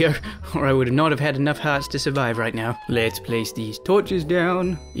this video, or I would not have had enough hearts to survive right now. Let's place these torches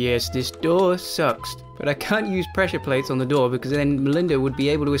down. Yes, this door sucks, but I can't use pressure plates on the door because then Melinda would be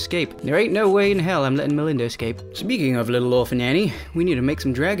able to escape. There ain't no way in hell I'm letting Melinda escape. Speaking of little orphan Annie, we need to make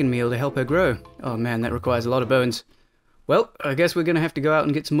some dragon meal to help her grow. Oh man, that requires a lot of bones. Well, I guess we're gonna have to go out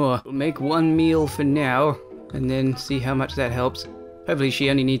and get some more. We'll make one meal for now, and then see how much that helps. Hopefully she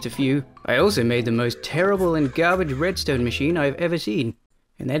only needs a few. I also made the most terrible and garbage redstone machine I've ever seen.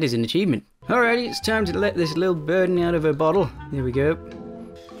 And that is an achievement. Alrighty, it's time to let this little burden out of her bottle. There we go.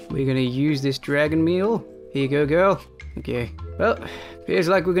 We're gonna use this dragon meal. Here you go, girl. Okay. Well, feels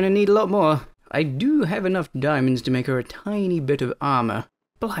like we're gonna need a lot more. I do have enough diamonds to make her a tiny bit of armor.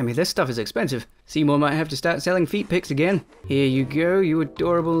 Blimey, this stuff is expensive. Seymour might have to start selling feet picks again. Here you go, you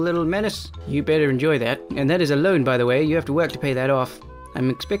adorable little menace. You better enjoy that. And that is a loan, by the way. You have to work to pay that off.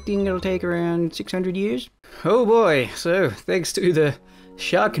 I'm expecting it'll take around 600 years. Oh boy, so thanks to the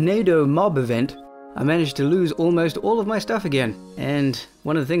Sharknado mob event, I managed to lose almost all of my stuff again. And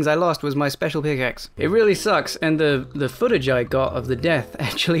one of the things I lost was my special pickaxe. It really sucks, and the footage I got of the death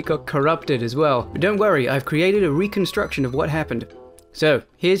actually got corrupted as well. But don't worry, I've created a reconstruction of what happened. So,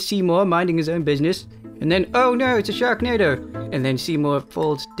 here's Seymour minding his own business, and then, oh no, it's a Sharknado! And then Seymour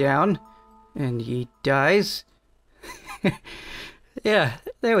falls down, and he dies. Yeah,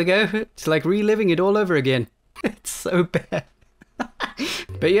 there we go. It's like reliving it all over again. It's so bad.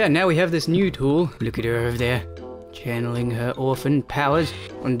 But yeah, now we have this new tool. Look at her over there, channeling her orphan powers.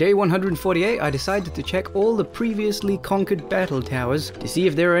 On day 148, I decided to check all the previously conquered battle towers to see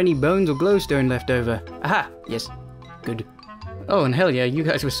if there are any bones or glowstone left over. Aha! Yes. Good. Oh, and hell yeah, you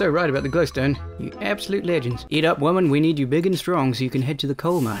guys were so right about the glowstone. You absolute legends. Eat up, woman, we need you big and strong so you can head to the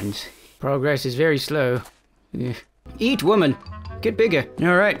coal mines. Progress is very slow. Ugh. Eat, woman! Get bigger.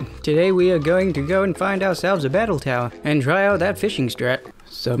 Alright, today we are going to go and find ourselves a battle tower and try out that fishing strat.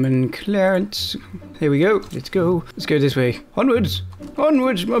 Summon Clarence. Here we go. Let's go. Let's go this way. Onwards!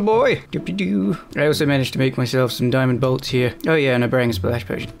 Onwards, my boy! Doop-de-doo. I also managed to make myself some diamond bolts here. Oh yeah, and a brang splash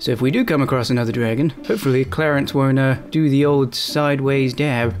potion. So if we do come across another dragon, hopefully Clarence won't do the old sideways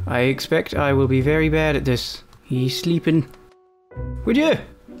dab. I expect I will be very bad at this. He's sleeping. Would you?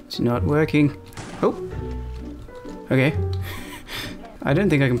 It's not working. Oh. Okay. I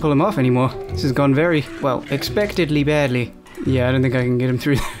don't think I can pull him off anymore. This has gone very, well, expectedly badly. Yeah, I don't think I can get him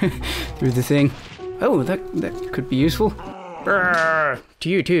through through the thing. Oh, that could be useful. Brrr, to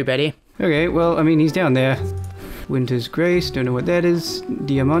you too, Betty. Okay, well, I mean, he's down there. Winter's Grace, don't know what that is.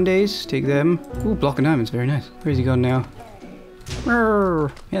 Diamantes, take them. Ooh, block of diamonds, very nice. Where's he gone now?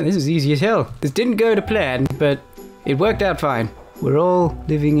 Brrr. Yeah, this is easy as hell. This didn't go to plan, but it worked out fine. We're all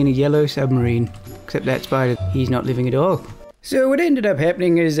living in a yellow submarine. Except that spider, he's not living at all. So what ended up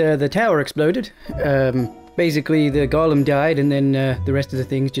happening is the tower exploded. Basically the golem died and then the rest of the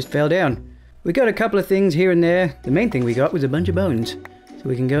things just fell down. We got a couple of things here and there. The main thing we got was a bunch of bones. So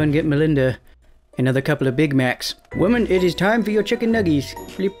we can go and get Melinda another couple of Big Macs. Woman, it is time for your chicken nuggies.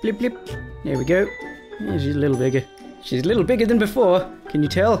 Flip, flip, flip. There we go. Yeah, she's a little bigger. She's a little bigger than before. Can you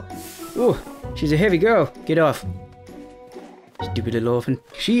tell? Oh, she's a heavy girl. Get off. Stupid little orphan.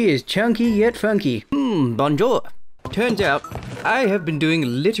 She is chunky yet funky. Bonjour. Turns out, I have been doing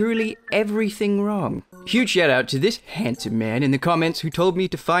literally everything wrong. Huge shout out to this handsome man in the comments who told me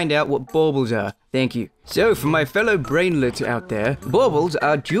to find out what baubles are. Thank you. So, for my fellow brainlets out there, baubles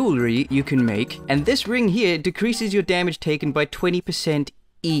are jewelry you can make, and this ring here decreases your damage taken by 20%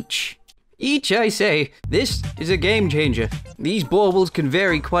 each. Each, I say. This is a game changer. These baubles can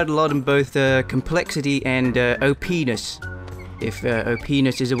vary quite a lot in both complexity and OP-ness. If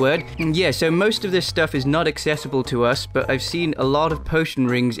OP-ness is a word. Yeah, so most of this stuff is not accessible to us, but I've seen a lot of potion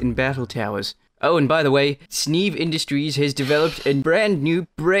rings in battle towers. Oh, and by the way, Sneeve Industries has developed a brand new,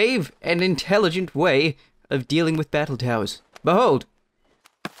 brave, and intelligent way of dealing with battle towers. Behold.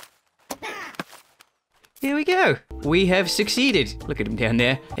 Here we go. We have succeeded. Look at him down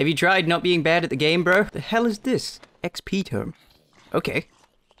there. Have you tried not being bad at the game, bro? The hell is this? XP term. Okay.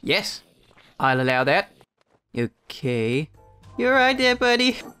 Yes. I'll allow that. Okay. You're right there,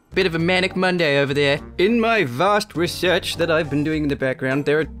 buddy. Bit of a manic Monday over there. In my vast research that I've been doing in the background,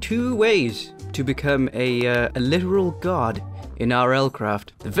 there are 2 ways to become a literal god in RLCRAFT.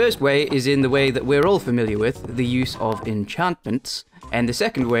 The first way is in the way that we're all familiar with, the use of enchantments. And the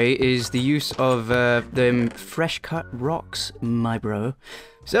second way is the use of them fresh-cut rocks, my bro.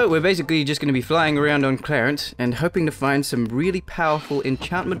 So we're basically just going to be flying around on Clarence and hoping to find some really powerful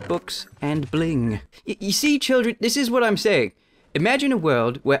enchantment books and bling. You see, children, this is what I'm saying. Imagine a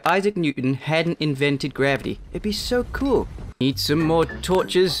world where Isaac Newton hadn't invented gravity. It'd be so cool. Need some more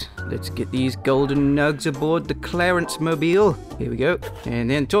torches. Let's get these golden nugs aboard the Clarence mobile. Here we go. And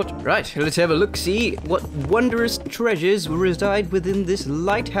then torch. Right, let's have a look, see what wondrous treasures reside within this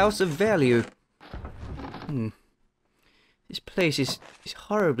lighthouse of value. This place is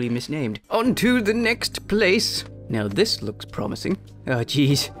horribly misnamed. On to the next place. Now this looks promising. Oh,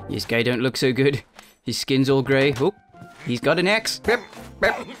 jeez. This guy don't look so good. His skin's all grey. Oh, he's got an axe.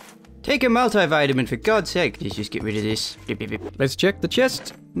 Take a multivitamin, for God's sake. Let's just get rid of this. Let's check the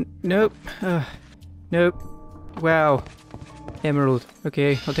chest. Nope. Nope. Wow. Emerald.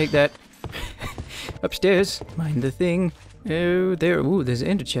 Okay, I'll take that. Upstairs. Mind the thing. Oh, there. Ooh, there's an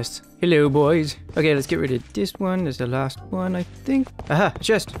ender chest. Hello, boys. Okay, let's get rid of this one. There's the last one, I think. Aha, a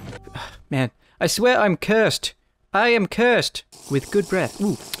chest. Man, I swear I'm cursed. I am cursed. With good breath.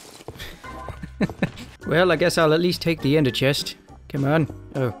 Ooh. Well, I guess I'll at least take the ender chest. Come on.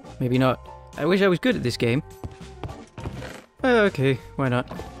 Oh, maybe not. I wish I was good at this game. Okay, why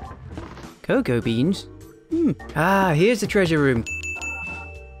not? Cocoa beans? Ah, here's the treasure room.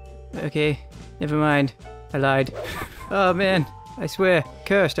 Okay, never mind. I lied. Oh man, I swear.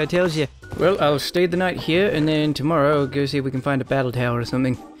 Cursed, I tells you. Well, I'll stay the night here, and then tomorrow I'll go see if we can find a battle tower or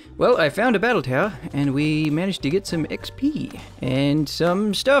something. Well, I found a battle tower, and we managed to get some XP. And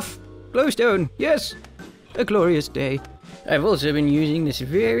some stuff. Glowstone, yes! A glorious day. I've also been using this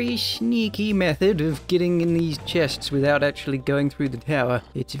very sneaky method of getting in these chests without actually going through the tower.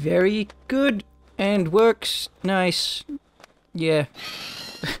 It's very good and works nice. Yeah.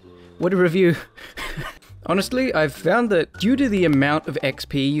 What a review. Honestly, I've found that due to the amount of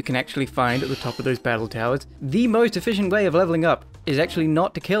XP you can actually find at the top of those battle towers, the most efficient way of leveling up is actually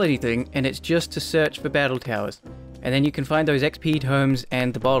not to kill anything, and it's just to search for battle towers. And then you can find those XP tomes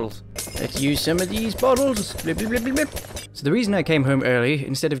and the bottles. Let's use some of these bottles. Blip, blip, blip, blip, blip. So the reason I came home early,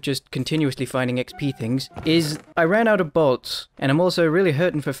 instead of just continuously finding XP things, is I ran out of bolts. And I'm also really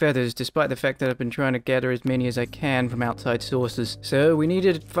hurting for feathers, despite the fact that I've been trying to gather as many as I can from outside sources. So we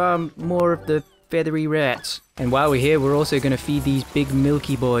needed to farm more of the feathery rats. And while we're here, we're also going to feed these big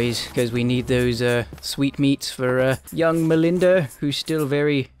milky boys, because we need those sweet meats for young Melinda, who's still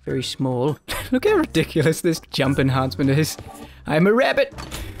very, very small. Look how ridiculous this jump enhancement is. I'm a rabbit!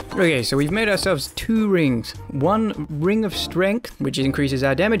 Okay, so we've made ourselves 2 rings. 1 ring of strength, which increases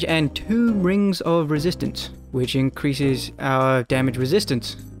our damage, and 2 rings of resistance, which increases our damage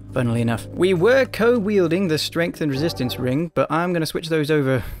resistance. Funnily enough. We were co-wielding the strength and resistance ring, but I'm going to switch those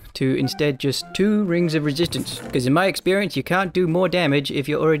over to instead just 2 rings of resistance. Because in my experience, you can't do more damage if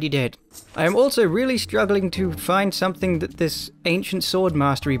you're already dead. I am also really struggling to find something that this ancient sword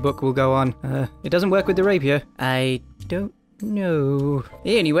mastery book will go on. It doesn't work with the rapier. I don't know.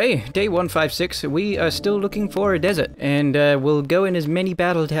 Anyway, day 156, we are still looking for a desert. And we'll go in as many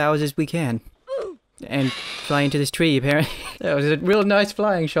battle towers as we can. And fly into this tree, apparently. That was a real nice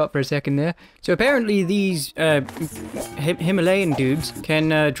flying shot for a second there. So apparently these Himalayan dudes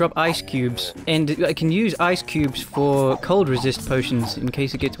can drop ice cubes. And I can use ice cubes for cold resist potions in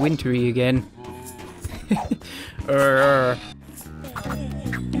case it gets wintry again.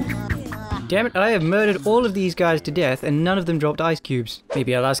 Damn it, I have murdered all of these guys to death and none of them dropped ice cubes.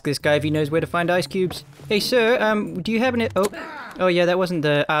 Maybe I'll ask this guy if he knows where to find ice cubes. Hey sir, do you have any— Oh yeah, that wasn't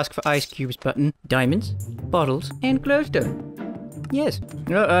the ask for ice cubes button. Diamonds, bottles, and glowstone. Yes.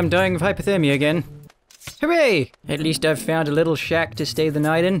 Oh, I'm dying of hypothermia again. Hooray! At least I've found a little shack to stay the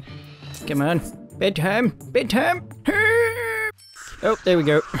night in. Come on. Bedtime! Bedtime! Oh, there we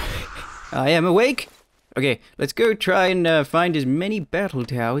go. I am awake. Okay, let's go try and find as many battle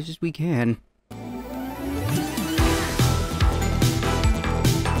towers as we can.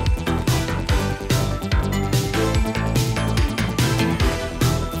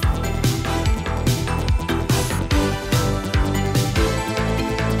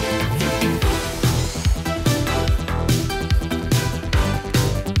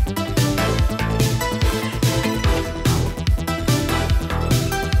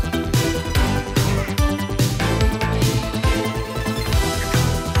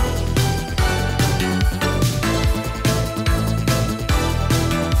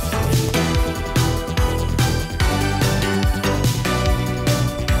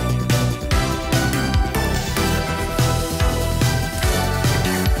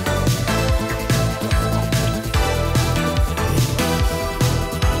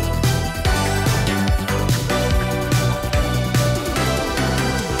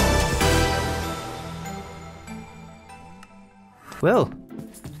 Well,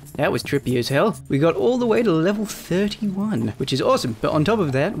 that was trippy as hell. We got all the way to level 31, which is awesome. But on top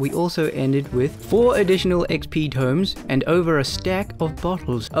of that, we also ended with 4 additional XP tomes and over a stack of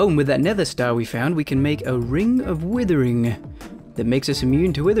bottles. Oh, and with that nether star we found, we can make a ring of withering that makes us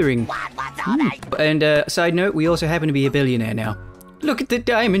immune to withering. And side note, we also happen to be a billionaire now. Look at the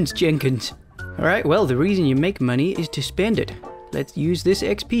diamonds, Jenkins. Alright, well, the reason you make money is to spend it. Let's use this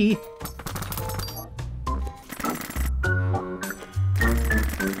XP.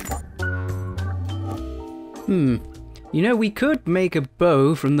 You know, we could make a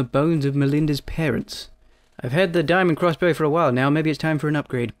bow from the bones of Melinda's parents. I've had the diamond crossbow for a while now, maybe it's time for an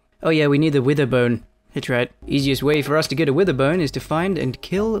upgrade. Oh yeah, we need the wither bone. That's right. Easiest way for us to get a wither bone is to find and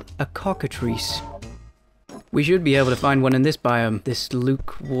kill a cockatrice. We should be able to find one in this biome. This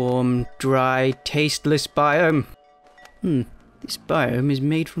lukewarm, dry, tasteless biome. This biome is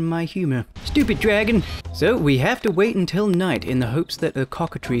made from my humor. Stupid dragon! So we have to wait until night in the hopes that a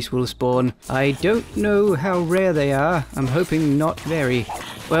cockatrice will spawn. I don't know how rare they are. I'm hoping not very.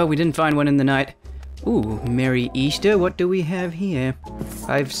 Well, we didn't find one in the night. Ooh, Merry Easter, what do we have here?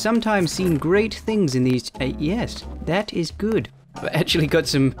 I've sometimes seen great things in these. Yes, that is good. I've actually got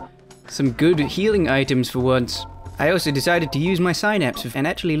some good healing items for once. I also decided to use my synapse and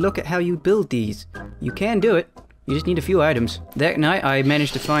actually look at how you build these. You can do it. You just need a few items. That night, I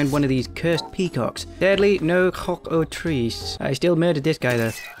managed to find one of these cursed peacocks. Sadly, no cockatrice. I still murdered this guy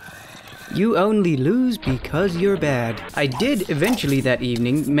though. You only lose because you're bad. I did eventually that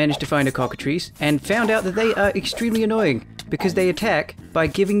evening manage to find a cockatrice and found out that they are extremely annoying because they attack by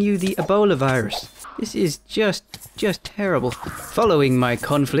giving you the Ebola virus. This is just terrible. Following my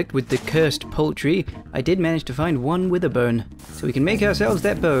conflict with the cursed poultry, I did manage to find one witherbone. So we can make ourselves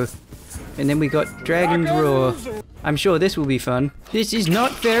that bow. And then we got Dragon's Roar. I'm sure this will be fun. This is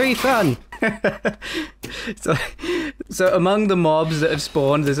not very fun! So among the mobs that have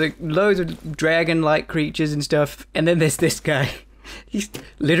spawned, there's like loads of dragon-like creatures and stuff. And then there's this guy. He's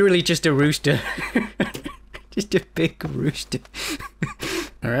literally just a rooster. Just a big rooster.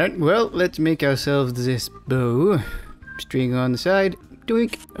 Alright, well, let's make ourselves this bow. String on the side.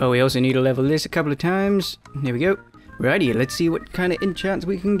 Doink. Oh, we also need to level this a couple of times. There we go. Righty, let's see what kind of enchants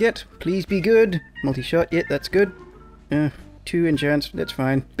we can get. Please be good. Multi-shot, yeah, that's good. 2 enchants, that's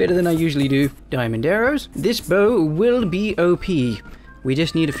fine. Better than I usually do. Diamond arrows. This bow will be OP. We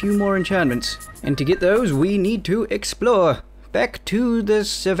just need a few more enchantments. And to get those, we need to explore. Back to the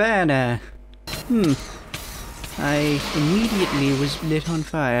savannah. I immediately was lit on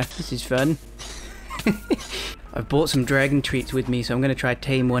fire. This is fun. I've brought some dragon treats with me, so I'm going to try to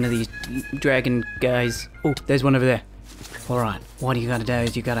tame one of these dragon guys. Oh, there's one over there. Alright, what you gotta do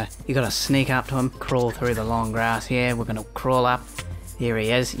is you gotta sneak up to him, crawl through the long grass here. We're gonna crawl up. Here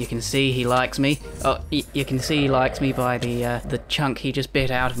he is. You can see he likes me. Oh, you can see he likes me by the chunk he just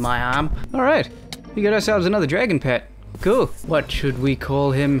bit out of my arm. Alright, we got ourselves another dragon pet. Cool. What should we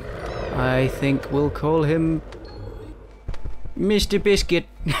call him? I think we'll call him Mr. Biscuit.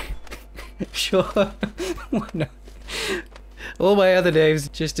 Sure. Why not? All my other names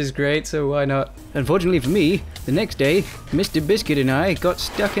just as great, so why not? Unfortunately for me, the next day, Mr. Biscuit and I got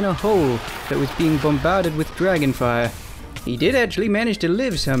stuck in a hole that was being bombarded with dragon fire. He did actually manage to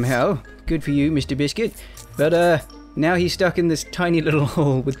live somehow. Good for you, Mr. Biscuit. But now he's stuck in this tiny little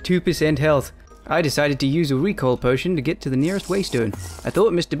hole with 2% health. I decided to use a recall potion to get to the nearest waystone. I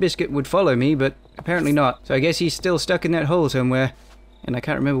thought Mr. Biscuit would follow me, but apparently not. So I guess he's still stuck in that hole somewhere. And I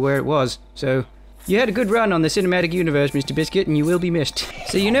can't remember where it was, so... You had a good run on the cinematic universe, Mr. Biscuit, and you will be missed.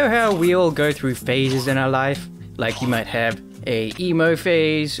 So you know how we all go through phases in our life? Like you might have a emo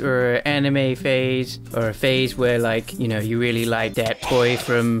phase, or an anime phase, or a phase where, like, you know, you really like that boy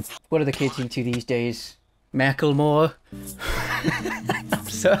from... What are the kids into these days? Macklemore? I'm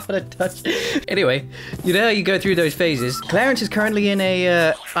so out of touch. Anyway, you know how you go through those phases? Clarence is currently in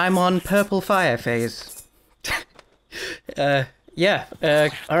a, I'm on purple fire phase. Yeah,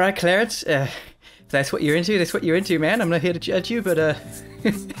 alright Clarence, that's what you're into, that's what you're into, man. I'm not here to judge you, but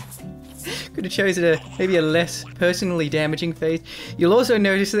could have chosen maybe a less personally damaging phase. You'll also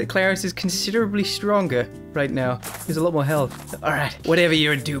notice that Clarence is considerably stronger right now. There's a lot more health. Alright, whatever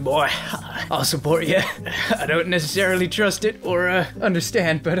you're into, boy, I'll support you. I don't necessarily trust it or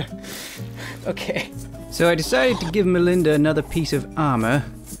understand, but okay. So I decided to give Melinda another piece of armor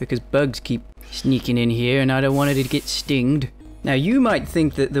because bugs keep sneaking in here and I don't want her to get stinged. Now you might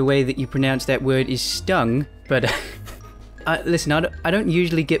think that the way that you pronounce that word is stung, but listen, I don't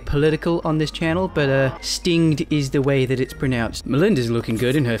usually get political on this channel, but stinged is the way that it's pronounced. Melinda's looking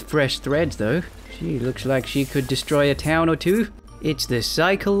good in her fresh threads though. She looks like she could destroy a town or two. It's the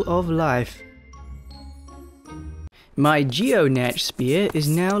cycle of life. My Geonatch spear is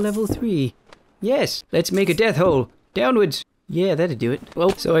now level 3. Yes, let's make a death hole. Downwards. Yeah, that'd do it.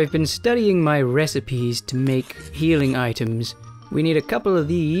 Well, so I've been studying my recipes to make healing items. We need a couple of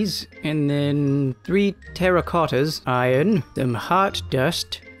these, and then 3 terracottas, iron, some heart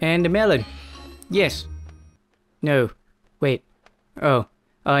dust, and a melon. Yes. No. Wait. Oh.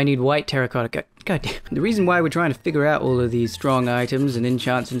 I need white terracotta. God damn. The reason why we're trying to figure out all of these strong items and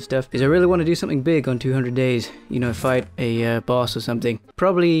enchants and stuff is I really want to do something big on 200 days. You know, fight a boss or something.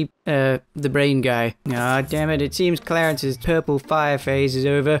 Probably, the brain guy. Ah, damn it. It seems Clarence's purple fire phase is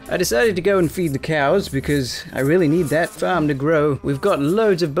over. I decided to go and feed the cows because I really need that farm to grow. We've got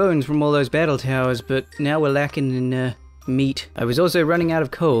loads of bones from all those battle towers, but now we're lacking in, meat. I was also running out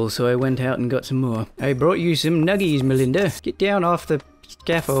of coal, so I went out and got some more. I brought you some nuggies, Melinda. Get down off the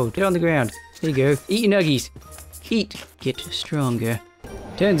scaffold. Get on the ground. There you go. Eat your nuggies. Eat. Get stronger.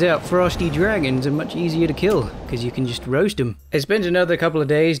 Turns out frosty dragons are much easier to kill, because you can just roast them. I spent another couple of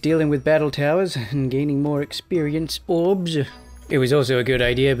days dealing with battle towers and gaining more experience orbs. It was also a good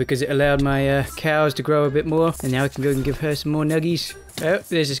idea because it allowed my cows to grow a bit more, and now I can go and give her some more nuggies. Oh,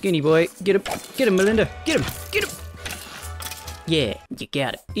 there's a skinny boy. Get him. Get him, Melinda. Get him. Get him. Yeah, you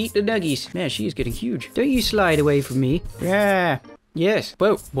got it. Eat the nuggies. Man, she is getting huge. Don't you slide away from me. Ah, yes.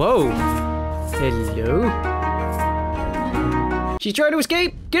 Whoa, whoa. Hello? She's trying to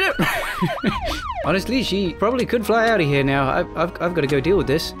escape! Get her! Honestly, she probably could fly out of here now. I've got to go deal with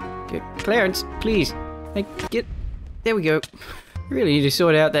this. Okay, Clarence, please. Get... There we go. I really need to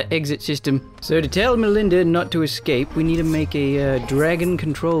sort out that exit system. So to tell Melinda not to escape, we need to make a dragon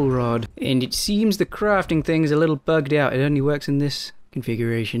control rod. And it seems the crafting thing's a little bugged out. It only works in this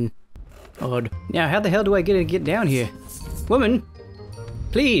configuration. Odd. Now, how the hell do I get down here? Woman!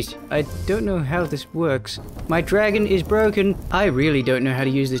 Please! I don't know how this works. My dragon is broken. I really don't know how to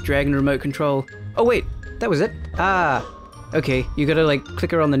use this dragon remote control. Oh wait, that was it? Ah, okay. You gotta like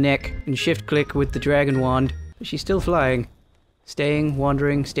click her on the neck and shift click with the dragon wand. She's still flying. Staying,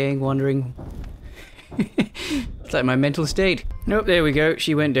 wandering, staying, wandering. It's like my mental state. Nope, there we go.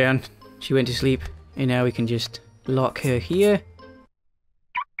 She went down. She went to sleep. And now we can just lock her here.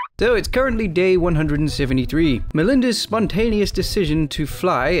 So it's currently day 173. Melinda's spontaneous decision to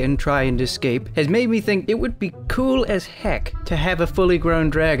fly and try and escape has made me think it would be cool as heck to have a fully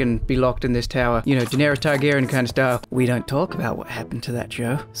grown dragon be locked in this tower. You know, Daenerys Targaryen kind of style. We don't talk about what happened to that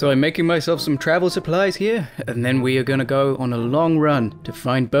show. So I'm making myself some travel supplies here, and then we are gonna go on a long run to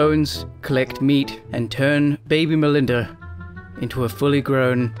find bones, collect meat, and turn baby Melinda into a fully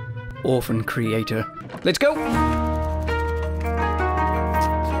grown orphan creator. Let's go!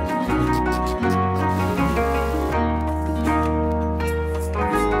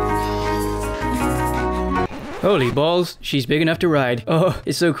 Holy balls, she's big enough to ride. Oh,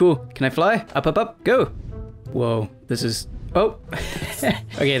 it's so cool. Can I fly? Up, up, up, go. Whoa, this is... Oh.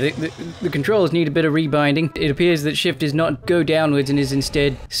 Okay, the controls need a bit of rebinding. It appears that shift does not go downwards and is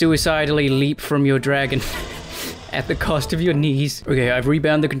instead suicidally leap from your dragon at the cost of your knees. Okay, I've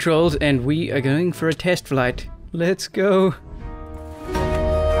rebound the controls and we are going for a test flight. Let's go.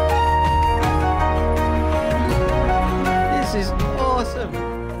 This is awesome.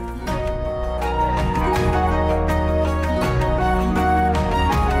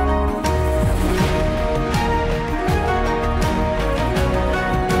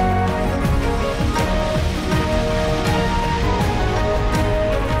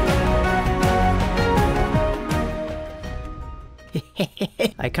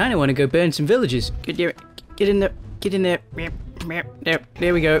 I kind of want to go burn some villages. Get in there. Get in there.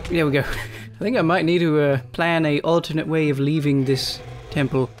 There we go. There we go. I think I might need to plan a alternate way of leaving this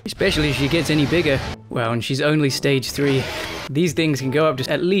temple, especially if she gets any bigger. Wow, and she's only stage 3. These things can go up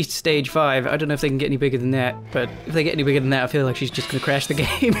to at least stage 5. I don't know if they can get any bigger than that, but if they get any bigger than that, I feel like she's just gonna crash the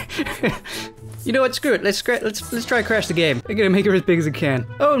game. You know what? Screw it. Let's try crash the game. I'm gonna make her as big as I can.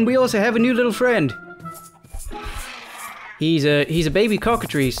 Oh, and we also have a new little friend. He's a baby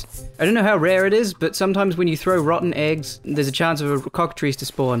cockatrice. I don't know how rare it is, but sometimes when you throw rotten eggs, there's a chance of a cockatrice to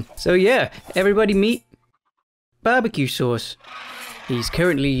spawn. So yeah, everybody meet barbecue sauce. He's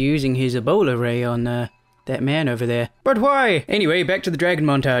currently using his Ebola ray on that man over there. But why? Anyway, back to the dragon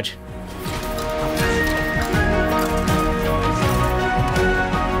montage.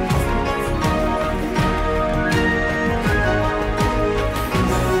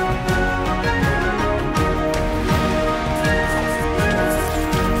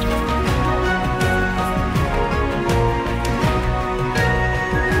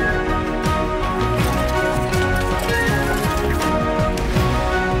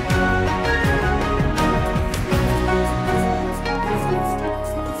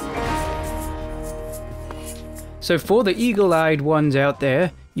 So for the eagle-eyed ones out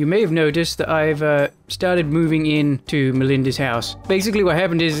there, you may have noticed that I've started moving in to Melinda's house. Basically what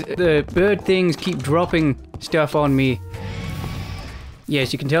happened is the bird things keep dropping stuff on me.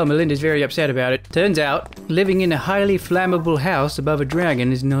 Yes, you can tell Melinda's very upset about it. Turns out, living in a highly flammable house above a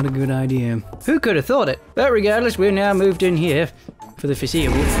dragon is not a good idea. Who could have thought it? But regardless, we're now moved in here for the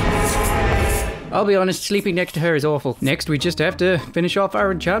foreseeable. I'll be honest, sleeping next to her is awful. Next, we just have to finish off our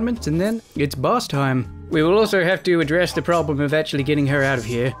enchantments and then it's boss time. We will also have to address the problem of actually getting her out of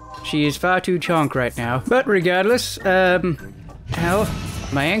here. She is far too chonk right now. But regardless, ow,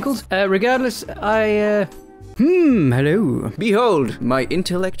 my ankles? Regardless, hello. Behold, my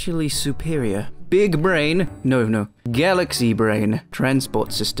intellectually superior, big brain, no, galaxy brain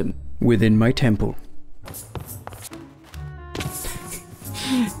transport system within my temple.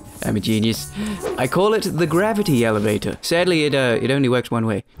 I'm a genius. I call it the gravity elevator. Sadly, it only works one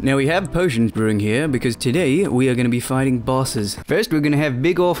way. Now we have potions brewing here because today we are going to be fighting bosses. First, we're going to have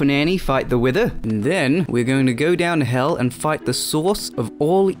Big Orphan Annie fight the Wither, and then we're going to go down to hell and fight the source of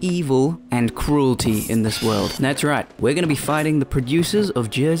all evil and cruelty in this world. That's right, we're going to be fighting the producers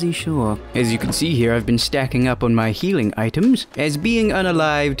of Jersey Shore. As you can see here, I've been stacking up on my healing items, as being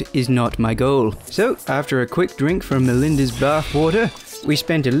unalived is not my goal. So, after a quick drink from Melinda's bath water, we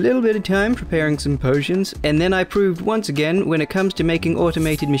spent a little bit of time preparing some potions, and then I proved once again, when it comes to making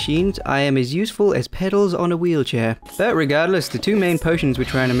automated machines, I am as useful as pedals on a wheelchair. But regardless, the two main potions we're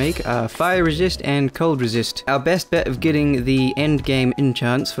trying to make are fire resist and cold resist. Our best bet of getting the end game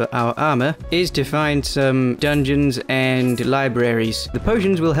enchants for our armor is to find some dungeons and libraries. The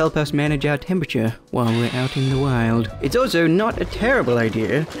potions will help us manage our temperature while we're out in the wild. It's also not a terrible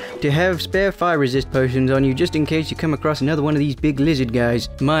idea to have spare fire resist potions on you just in case you come across another one of these big lizard guys.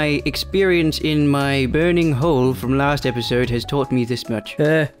 My experience in my burning hole from last episode has taught me this much.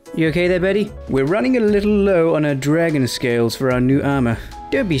 You okay there, buddy? We're running a little low on our dragon scales for our new armor.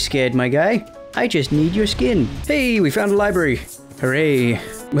 Don't be scared, my guy. I just need your skin. Hey, we found a library. Hooray.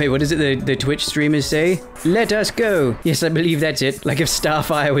 Wait, what is it the Twitch streamers say? Let us go. Yes, I believe that's it. Like if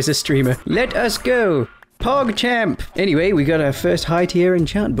Starfire was a streamer. Let us go. PogChamp! Anyway, we got our first high-tier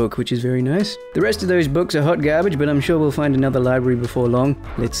enchant book, which is very nice. The rest of those books are hot garbage, but I'm sure we'll find another library before long.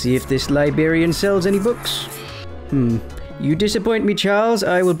 Let's see if this librarian sells any books. You disappoint me, Charles.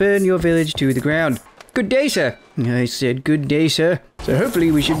 I will burn your village to the ground. Good day, sir. I said good day, sir. So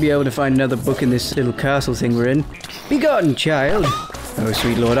hopefully we should be able to find another book in this little castle thing we're in. Begone, child. Oh,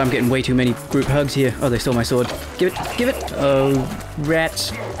 sweet lord, I'm getting way too many group hugs here. Oh, they stole my sword. Give it, give it. Oh,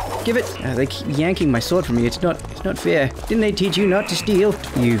 rats. Give it. They keep yanking my sword from me. It's not fair. Didn't they teach you not to steal?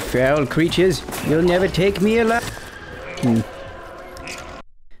 You foul creatures. You'll never take me alive.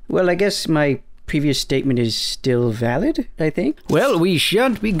 Well, I guess my previous statement is still valid, I think. Well, we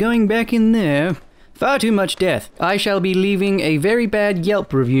shan't be going back in there. Far too much death. I shall be leaving a very bad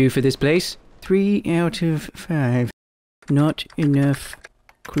Yelp review for this place. 3 out of 5. Not enough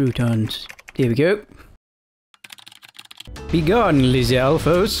croutons. There we go. Begone,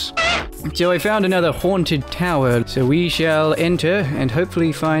 Lizalfos. So I found another haunted tower, so we shall enter and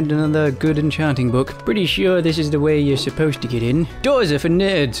hopefully find another good enchanting book. Pretty sure this is the way you're supposed to get in. Doors are for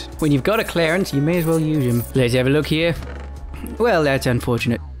nerds. When you've got a clearance, you may as well use them. Let's have a look here. Well, that's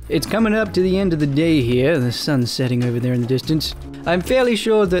unfortunate. It's coming up to the end of the day here. The sun's setting over there in the distance. I'm fairly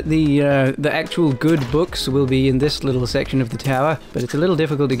sure that the actual good books will be in this little section of the tower, but it's a little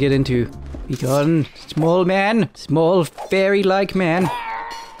difficult to get into. Begone, small man. Small fairy-like man.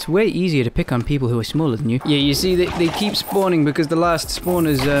 It's way easier to pick on people who are smaller than you. Yeah, you see, they keep spawning because the last spawn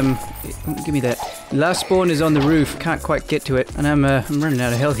is, give me that. The last spawn is on the roof, can't quite get to it. And I'm running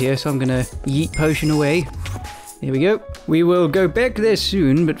out of health here, so I'm gonna yeet potion away. There we go. We will go back there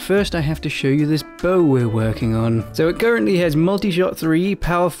soon, but first I have to show you this bow we're working on. So it currently has multi-shot 3,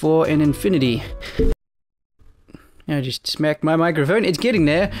 power 4, and infinity. I just smacked my microphone. It's getting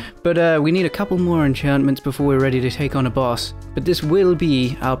there, but we need a couple more enchantments before we're ready to take on a boss. But this will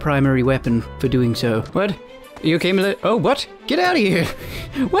be our primary weapon for doing so. What? Are you okay, Melissa? Oh, what? Get out of here!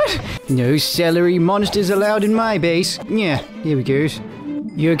 What? No celery monsters allowed in my base. Yeah, here we go.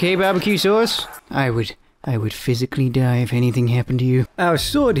 You okay, barbecue sauce? I would physically die if anything happened to you. Our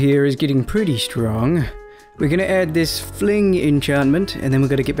sword here is getting pretty strong. We're gonna add this fling enchantment, and then we're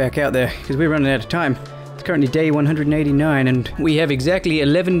gonna get back out there, because we're running out of time. It's currently day 189, and we have exactly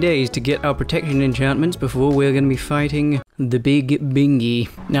 11 days to get our protection enchantments before we're gonna be fighting the big bingy.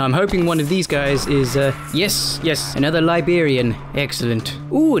 Now I'm hoping one of these guys is, yes, another Liberian. Excellent.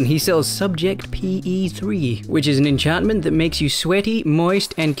 Ooh, and he sells Subject PE3, which is an enchantment that makes you sweaty,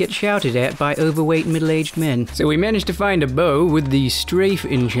 moist, and get shouted at by overweight middle-aged men. So we managed to find a bow with the Strafe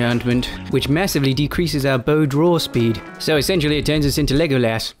enchantment, which massively decreases our bow draw speed. So essentially it turns us into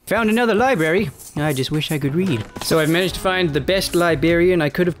Legolas. Found another library. I just wish I could read. So I've managed to find the best Liberian I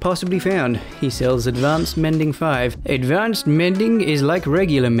could have possibly found. He sells Advanced Mending 5. Advanced Mending is like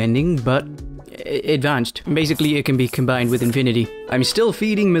regular mending, but advanced. Basically, it can be combined with Infinity. I'm still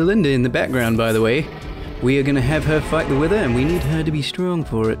feeding Melinda in the background, by the way. We are gonna have her fight the Wither, and we need her to be strong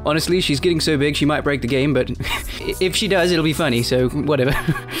for it. Honestly, she's getting so big she might break the game, but if she does, it'll be funny, so whatever.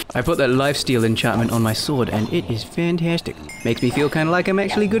 I put that Lifesteal enchantment on my sword, and it is fantastic. Makes me feel kind of like I'm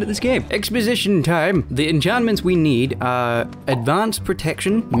actually good at this game. Exposition time. The enchantments we need are Advanced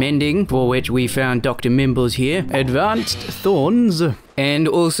Protection, Mending, for which we found Dr. Mimbles here, Advanced Thorns, and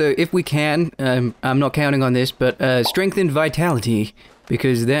also, if we can, I'm not counting on this, but Strengthened Vitality,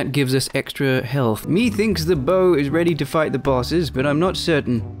 because that gives us extra health. Me thinks the bow is ready to fight the bosses, but I'm not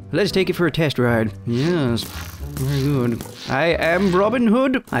certain. Let's take it for a test ride. Yes, very good. I am Robin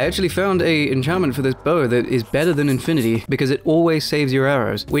Hood. I actually found a enchantment for this bow that is better than Infinity, because it always saves your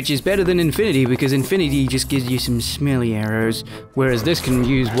arrows, which is better than Infinity, because Infinity just gives you some smelly arrows, whereas this can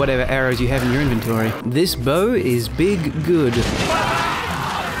use whatever arrows you have in your inventory. This bow is big good.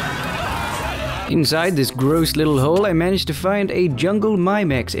 Inside this gross little hole, I managed to find a jungle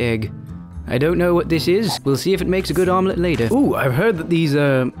Mimex egg. I don't know what this is. We'll see if it makes a good omelet later. Ooh, I've heard that these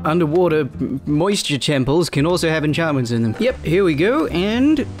underwater moisture temples can also have enchantments in them. Yep, here we go,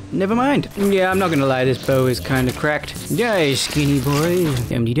 and never mind. Yeah, I'm not gonna lie, this bow is kind of cracked. Die, skinny boy.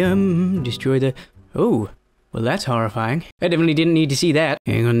 Dum-de-dum. Destroy the... Oh, well that's horrifying. I definitely didn't need to see that.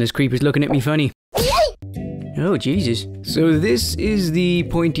 Hang on, this creeper's looking at me funny. Oh, Jesus. So this is the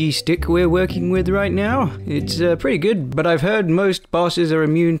pointy stick we're working with right now. It's pretty good, but I've heard most bosses are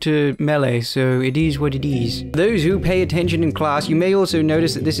immune to melee, so it is what it is. Those who pay attention in class, you may also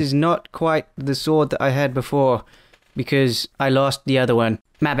notice that this is not quite the sword that I had before, because I lost the other one.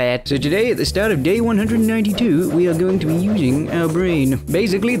 My bad. So today, at the start of day 192, we are going to be using our brain.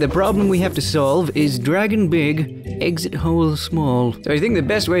 Basically, the problem we have to solve is dragon big, exit hole small. So I think the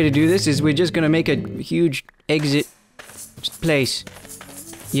best way to do this is we're just going to make a huge exit place.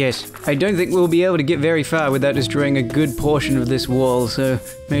 Yes. I don't think we'll be able to get very far without destroying a good portion of this wall, so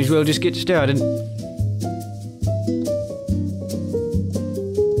may as well just get started.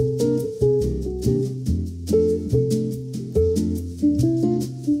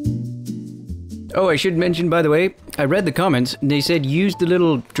 Oh, I should mention, by the way, I read the comments, and they said use the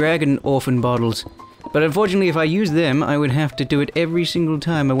little dragon orphan bottles. But unfortunately, if I use them, I would have to do it every single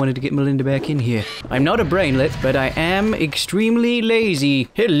time I wanted to get Melinda back in here. I'm not a brainlet, but I am extremely lazy.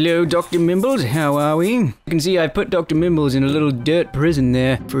 Hello, Dr. Mimbles, how are we? You can see I put Dr. Mimbles in a little dirt prison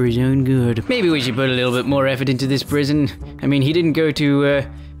there for his own good. Maybe we should put a little bit more effort into this prison. I mean, he didn't go to,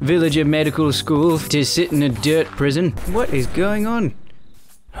 villager medical school to sit in a dirt prison. What is going on?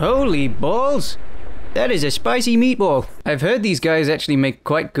 Holy balls! That is a spicy meatball. I've heard these guys actually make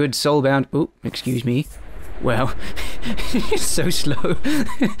quite good soulbound... Oh, excuse me. Wow. It's so slow.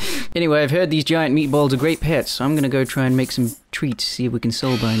 Anyway, I've heard these giant meatballs are great pets, so I'm gonna go try and make some treats, see if we can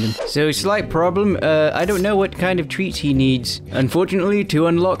soulbind them. So, slight problem, I don't know what kind of treats he needs. Unfortunately, to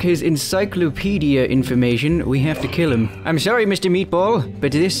unlock his encyclopedia information, we have to kill him. I'm sorry, Mr. Meatball,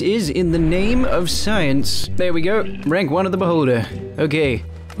 but this is in the name of science. There we go. Rank 1 of the beholder. Okay.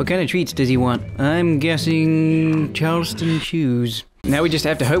 What kind of treats does he want? I'm guessing Charleston chews. Now we just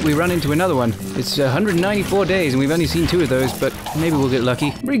have to hope we run into another one. It's 194 days and we've only seen 2 of those, but maybe we'll get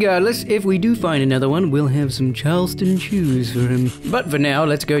lucky. Regardless, if we do find another one, we'll have some Charleston chews for him. But for now,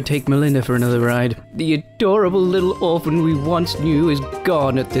 let's go take Melinda for another ride. The adorable little orphan we once knew is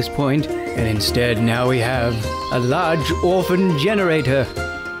gone at this point, and instead now we have a large orphan generator.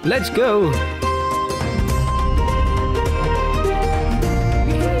 Let's go!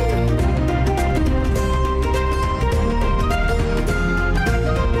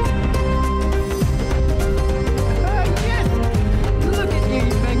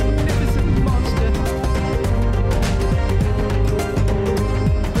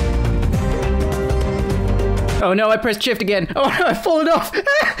 Oh no, I pressed shift again. Oh no, I've fallen off.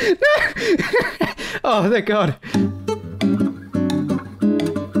 Oh, thank God.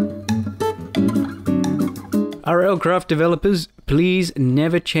 RLCRAFT developers, please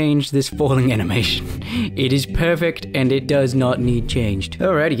never change this falling animation. It is perfect and it does not need changed.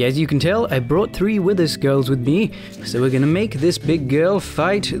 Alrighty, as you can tell, I brought 3 Wither Skulls with me, so we're gonna make this big girl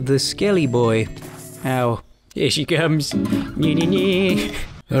fight the Skelly Boy. Ow. Here she comes.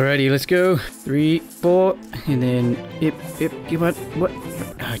 Alrighty, let's go. 3, 4, and then yep, come on, what?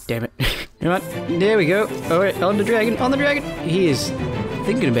 Oh, damn it. Come on, there we go. Alright, on the dragon, He is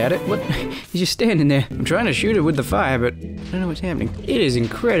thinking about it. What? He's just standing there. I'm trying to shoot it with the fire, but I don't know what's happening. It is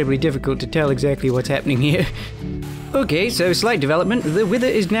incredibly difficult to tell exactly what's happening here. Okay, so slight development. The wither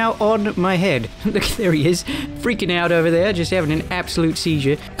is now on my head. Look, there he is, freaking out over there, just having an absolute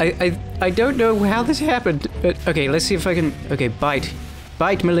seizure. I don't know how this happened, but okay, let's see if I can. Okay, bite.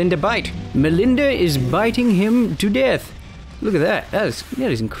 Bite, Melinda, bite. Melinda is biting him to death. Look at that.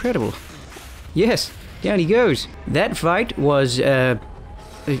 That is incredible. Yes, down he goes. That fight was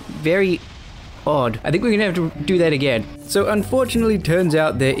very odd. I think we're gonna have to do that again. So unfortunately, turns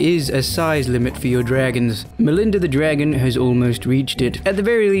out there is a size limit for your dragons. Melinda the dragon has almost reached it. At the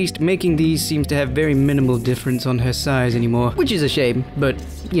very least, making these seems to have very minimal difference on her size anymore, which is a shame, but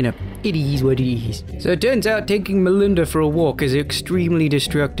you know, it is what it is. So it turns out taking Melinda for a walk is extremely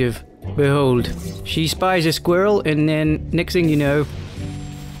destructive. Behold, she spies a squirrel and then next thing you know,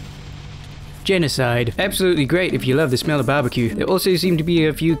 genocide. Absolutely great if you love the smell of barbecue. There also seem to be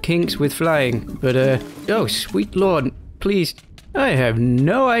a few kinks with flying, but oh sweet lord, please. I have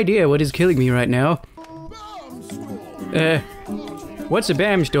no idea what is killing me right now. What's a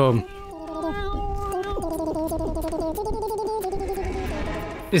BAM storm?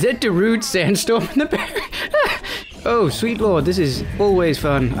 Is that Darude Sandstorm in the back? Oh, sweet lord, this is always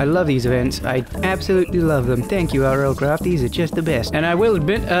fun. I love these events. I absolutely love them. Thank you, RLCRAFT. These are just the best. And I will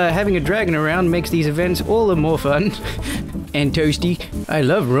admit, having a dragon around makes these events all the more fun. And toasty. I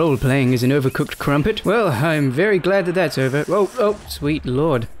love role-playing as an overcooked crumpet. Well, I'm very glad that that's over. Oh, sweet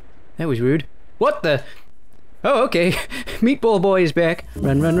lord. That was rude. What the? Oh, okay. Meatball boy is back.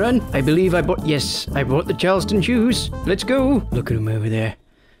 Run, run, run. I believe I bought... Yes, I bought the Charleston shoes. Let's go. Look at him over there.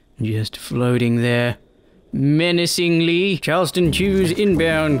 Just floating there. Menacingly. Charleston chews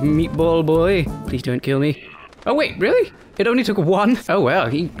inbound, meatball boy. Please don't kill me. Oh wait, really? It only took one? Oh wow,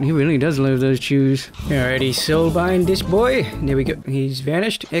 he really does love those chews. Alrighty, soulbind this boy. There we go. He's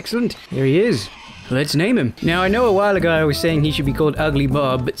vanished. Excellent. There he is. Let's name him. Now I know a while ago I was saying he should be called Ugly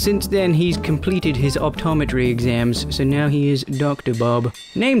Bob, but since then he's completed his optometry exams, so now he is Dr. Bob.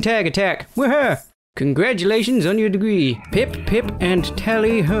 Name tag attack. Woohoo! Congratulations on your degree. Pip, pip, and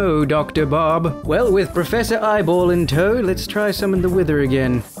tally-ho, Dr. Bob. Well, with Professor Eyeball in tow, let's try summon the Wither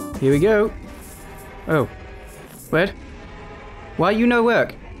again. Here we go. Oh. What? Why you no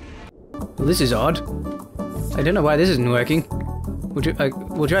work? Well, this is odd. I don't know why this isn't working.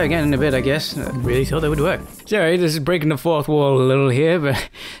 We'll try again in a bit, I guess. I really thought that would work. Sorry, this is breaking the fourth wall a little here, but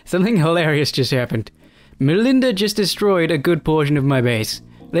something hilarious just happened. Melinda just destroyed a good portion of my base.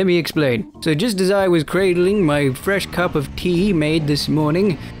 Let me explain. So just as I was cradling my fresh cup of tea made this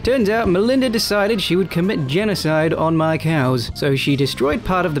morning, turns out Melinda decided she would commit genocide on my cows. So she destroyed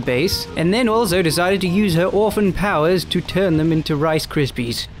part of the base, and then also decided to use her orphan powers to turn them into Rice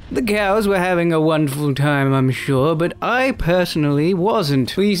Krispies. The cows were having a wonderful time, I'm sure, but I personally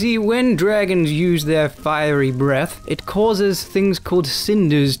wasn't. You see, when dragons use their fiery breath, it causes things called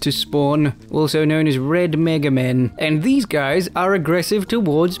cinders to spawn, also known as red mega men. And these guys are aggressive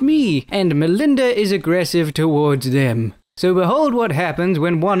towards me, and Melinda is aggressive towards them. So behold what happens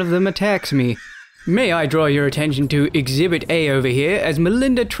when one of them attacks me. May I draw your attention to Exhibit A over here, as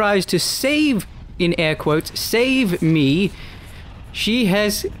Melinda tries to save, in air quotes, save me. She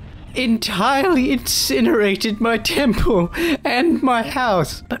has entirely incinerated my temple and my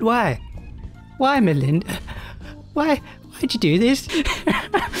house. But why? Why, Melinda? Why'd you do this?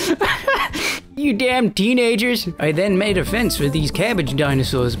 You damn teenagers! I then made a fence for these cabbage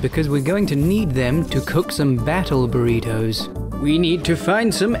dinosaurs because we're going to need them to cook some battle burritos. We need to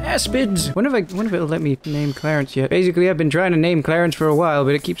find some aspids. Wonder if it'll let me name Clarence yet. Basically, I've been trying to name Clarence for a while,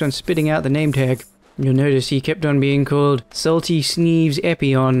 but it keeps on spitting out the name tag. You'll notice he kept on being called Salty Sneeves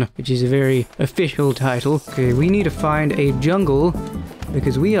Epion, which is a very official title. Okay, we need to find a jungle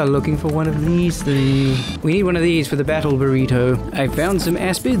because we are looking for one of these things. We need one of these for the battle burrito. I found some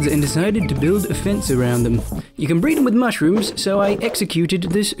aspids and decided to build a fence around them. You can breed them with mushrooms, so I executed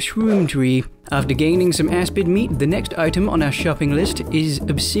this shroom tree. After gaining some aspid meat, the next item on our shopping list is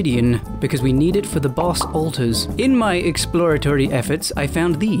obsidian, because we need it for the boss altars. In my exploratory efforts, I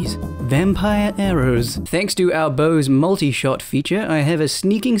found these. Vampire arrows. Thanks to our bow's multi-shot feature, I have a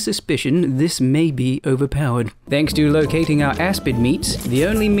sneaking suspicion this may be overpowered. Thanks to locating our aspid meats, the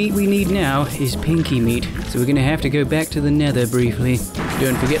only meat we need now is pinky meat, so we're gonna have to go back to the nether briefly.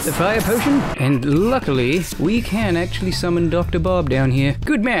 Don't forget the fire potion, and luckily, we can actually summon Dr. Bob down here.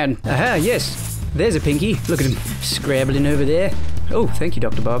 Good man! Aha, yes! There's a pinky. Look at him scrabbling over there. Oh, thank you,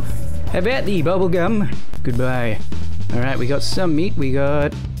 Dr. Bob. Have at thee, bubblegum. Goodbye. Alright, we got some meat. We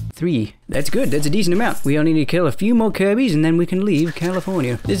got 3. That's good. That's a decent amount. We only need to kill a few more Kirby's and then we can leave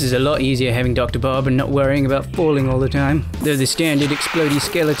California. This is a lot easier having Dr. Bob and not worrying about falling all the time. Though the standard explodey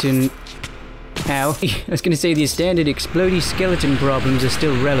skeleton... Ow. I was gonna say the standard explodey skeleton problems are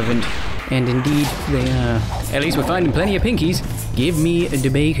still relevant. And indeed, they are. At least we're finding plenty of pinkies. Give me the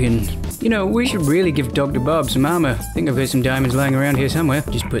bacon. You know, we should really give Dr. Bob some armor. I think I've got some diamonds lying around here somewhere.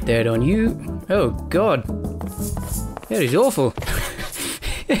 Just put that on you. Oh, God. That is awful.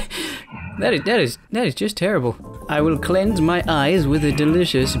 That is just terrible. I will cleanse my eyes with a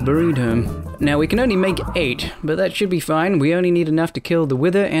delicious burrito. Now, we can only make 8, but that should be fine. We only need enough to kill the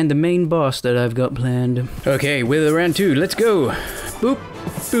Wither and the main boss that I've got planned. Okay, Wither round 2, let's go. Boop,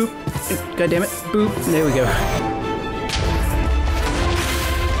 boop, god damn it, boop, there we go.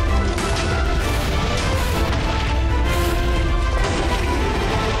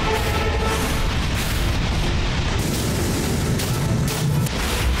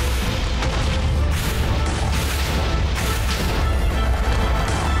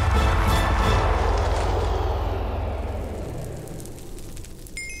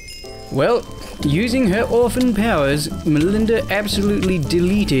 Well, using her orphan powers, Melinda absolutely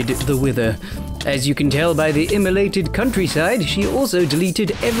deleted the Wither. As you can tell by the immolated countryside, she also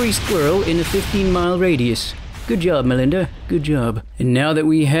deleted every squirrel in a 15-mile radius. Good job, Melinda. Good job. And now that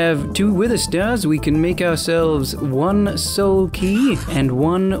we have 2 Wither stars, we can make ourselves 1 soul key and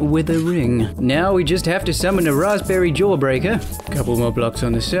 1 Wither ring. Now we just have to summon a raspberry jawbreaker. Couple more blocks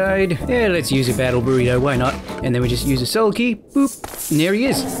on the side. Yeah, let's use a battle burrito, why not? And then we just use a soul key. Boop. And there he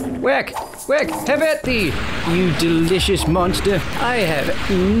is. Whack! Whack! Have at thee! You delicious monster. I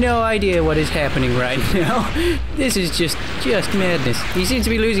have no idea what is happening right now. This is just madness. He seems to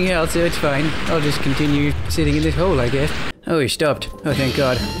be losing health, so it's fine. I'll just continue sitting in this hole, I guess. Oh, he stopped. Oh, thank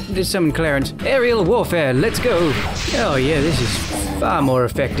God. Just summon Clarence. Aerial warfare, let's go! Oh yeah, this is far more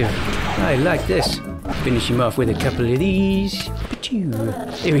effective. I like this. Finish him off with a couple of these.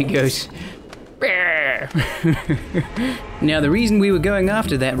 There he goes. Now, the reason we were going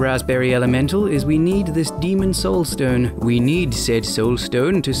after that raspberry elemental is we need this demon soul stone. We need said soul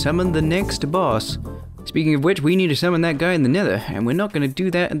stone to summon the next boss. Speaking of which, we need to summon that guy in the nether, and we're not going to do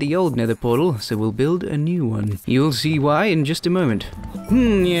that at the old nether portal, so we'll build a new one. You'll see why in just a moment.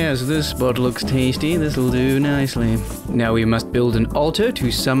 Yes, this spot looks tasty. This'll do nicely. Now we must build an altar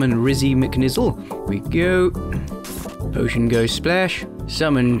to summon Rizzy McNizzle. We go. Potion goes splash.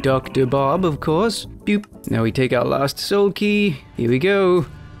 Summon Dr. Bob, of course. Boop. Now we take our last soul key. Here we go.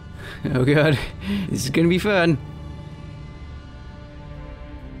 Oh God, this is gonna be fun.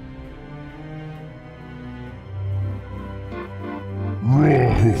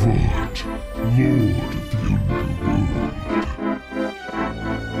 Rahavart, Lord of the Underworld.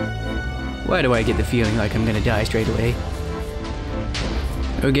 Why do I get the feeling like I'm gonna die straight away?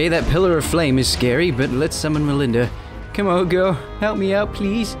 Okay, that pillar of flame is scary, but let's summon Melinda. Come on, girl. Help me out,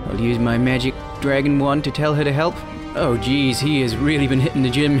 please. I'll use my magic dragon wand to tell her to help. Oh, geez, he has really been hitting the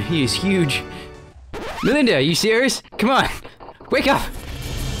gym. He is huge. Melinda, are you serious? Come on. Wake up.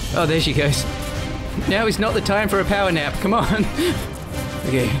 Oh, there she goes. Now is not the time for a power nap. Come on.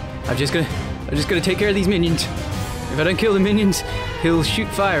 Okay, I'm just gonna take care of these minions. If I don't kill the minions, he'll shoot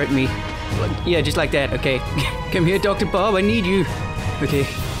fire at me. Yeah, just like that. Okay. Come here, Dr. Bob. I need you. Okay.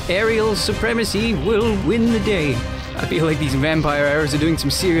 Aerial supremacy will win the day. I feel like these vampire arrows are doing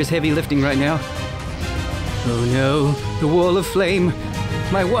some serious heavy lifting right now. Oh no, the wall of flame.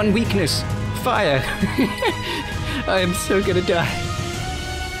 My one weakness, fire. I am so gonna die.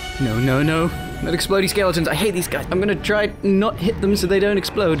 No, no, no. Not exploding skeletons, I hate these guys. I'm gonna try not hit them so they don't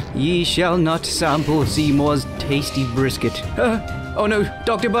explode. Ye shall not sample Seymour's tasty brisket. Oh no,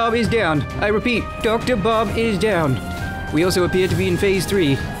 Dr. Bob is down. I repeat, Dr. Bob is down. We also appear to be in phase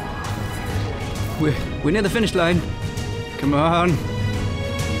 3. We're near the finish line. Come on.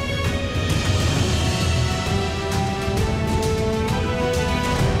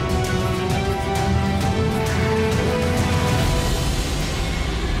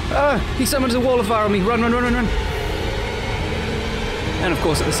 He summons a wall of fire on me. Run, run, run, run, run. And of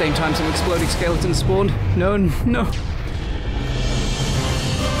course, at the same time, some exploding skeletons spawned. No, no.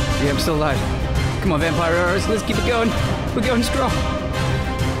 Yeah, I'm still alive. Come on, vampire arrows. Let's keep it going. We're going strong.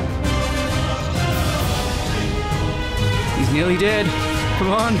 He's nearly dead.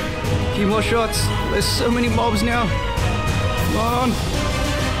 Come on. A few more shots. There's so many mobs now. Come on.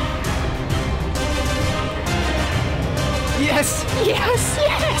 Yes! Yes!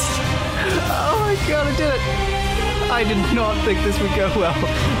 Yes! Oh my God, I did it! I did not think this would go well.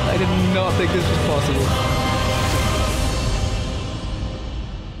 I did not think this was possible.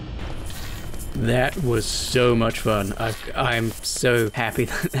 That was so much fun. I'm so happy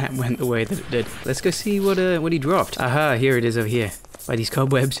that that went the way that it did. Let's go see what he dropped. Aha, here it is over here. By these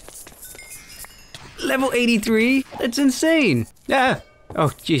cobwebs. Level 83? That's insane! Ah!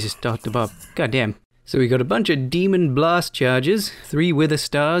 Oh, Jesus, Dr. Bob. Goddamn. So we got a bunch of demon blast charges, 3 wither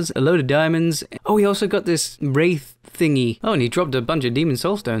stars, a load of diamonds. Oh, he also got this wraith thingy. Oh, and he dropped a bunch of demon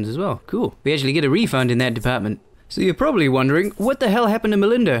soul stones as well. Cool. We actually get a refund in that department. So you're probably wondering, what the hell happened to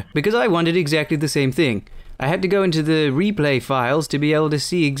Melinda? Because I wanted exactly the same thing. I had to go into the replay files to be able to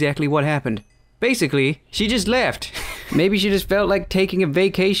see exactly what happened. Basically, she just left. Maybe she just felt like taking a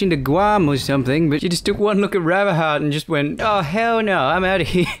vacation to Guam or something, but she just took one look at Ravenheart and just went, oh hell no, I'm out of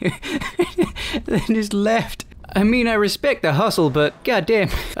here. Then just left. I mean, I respect the hustle, but goddamn,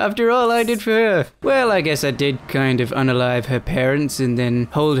 after all I did for her. Well, I guess I did kind of unalive her parents and then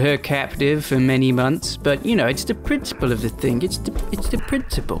hold her captive for many months, but you know, it's the principle of the thing. It's the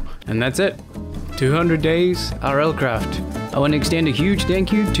principle. And that's it. 200 days, RLCRAFT. I want to extend a huge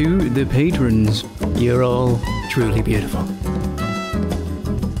thank you to the patrons. You're all truly beautiful.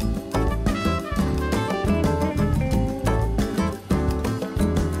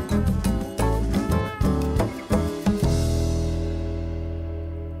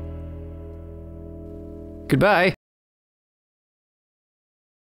 Goodbye.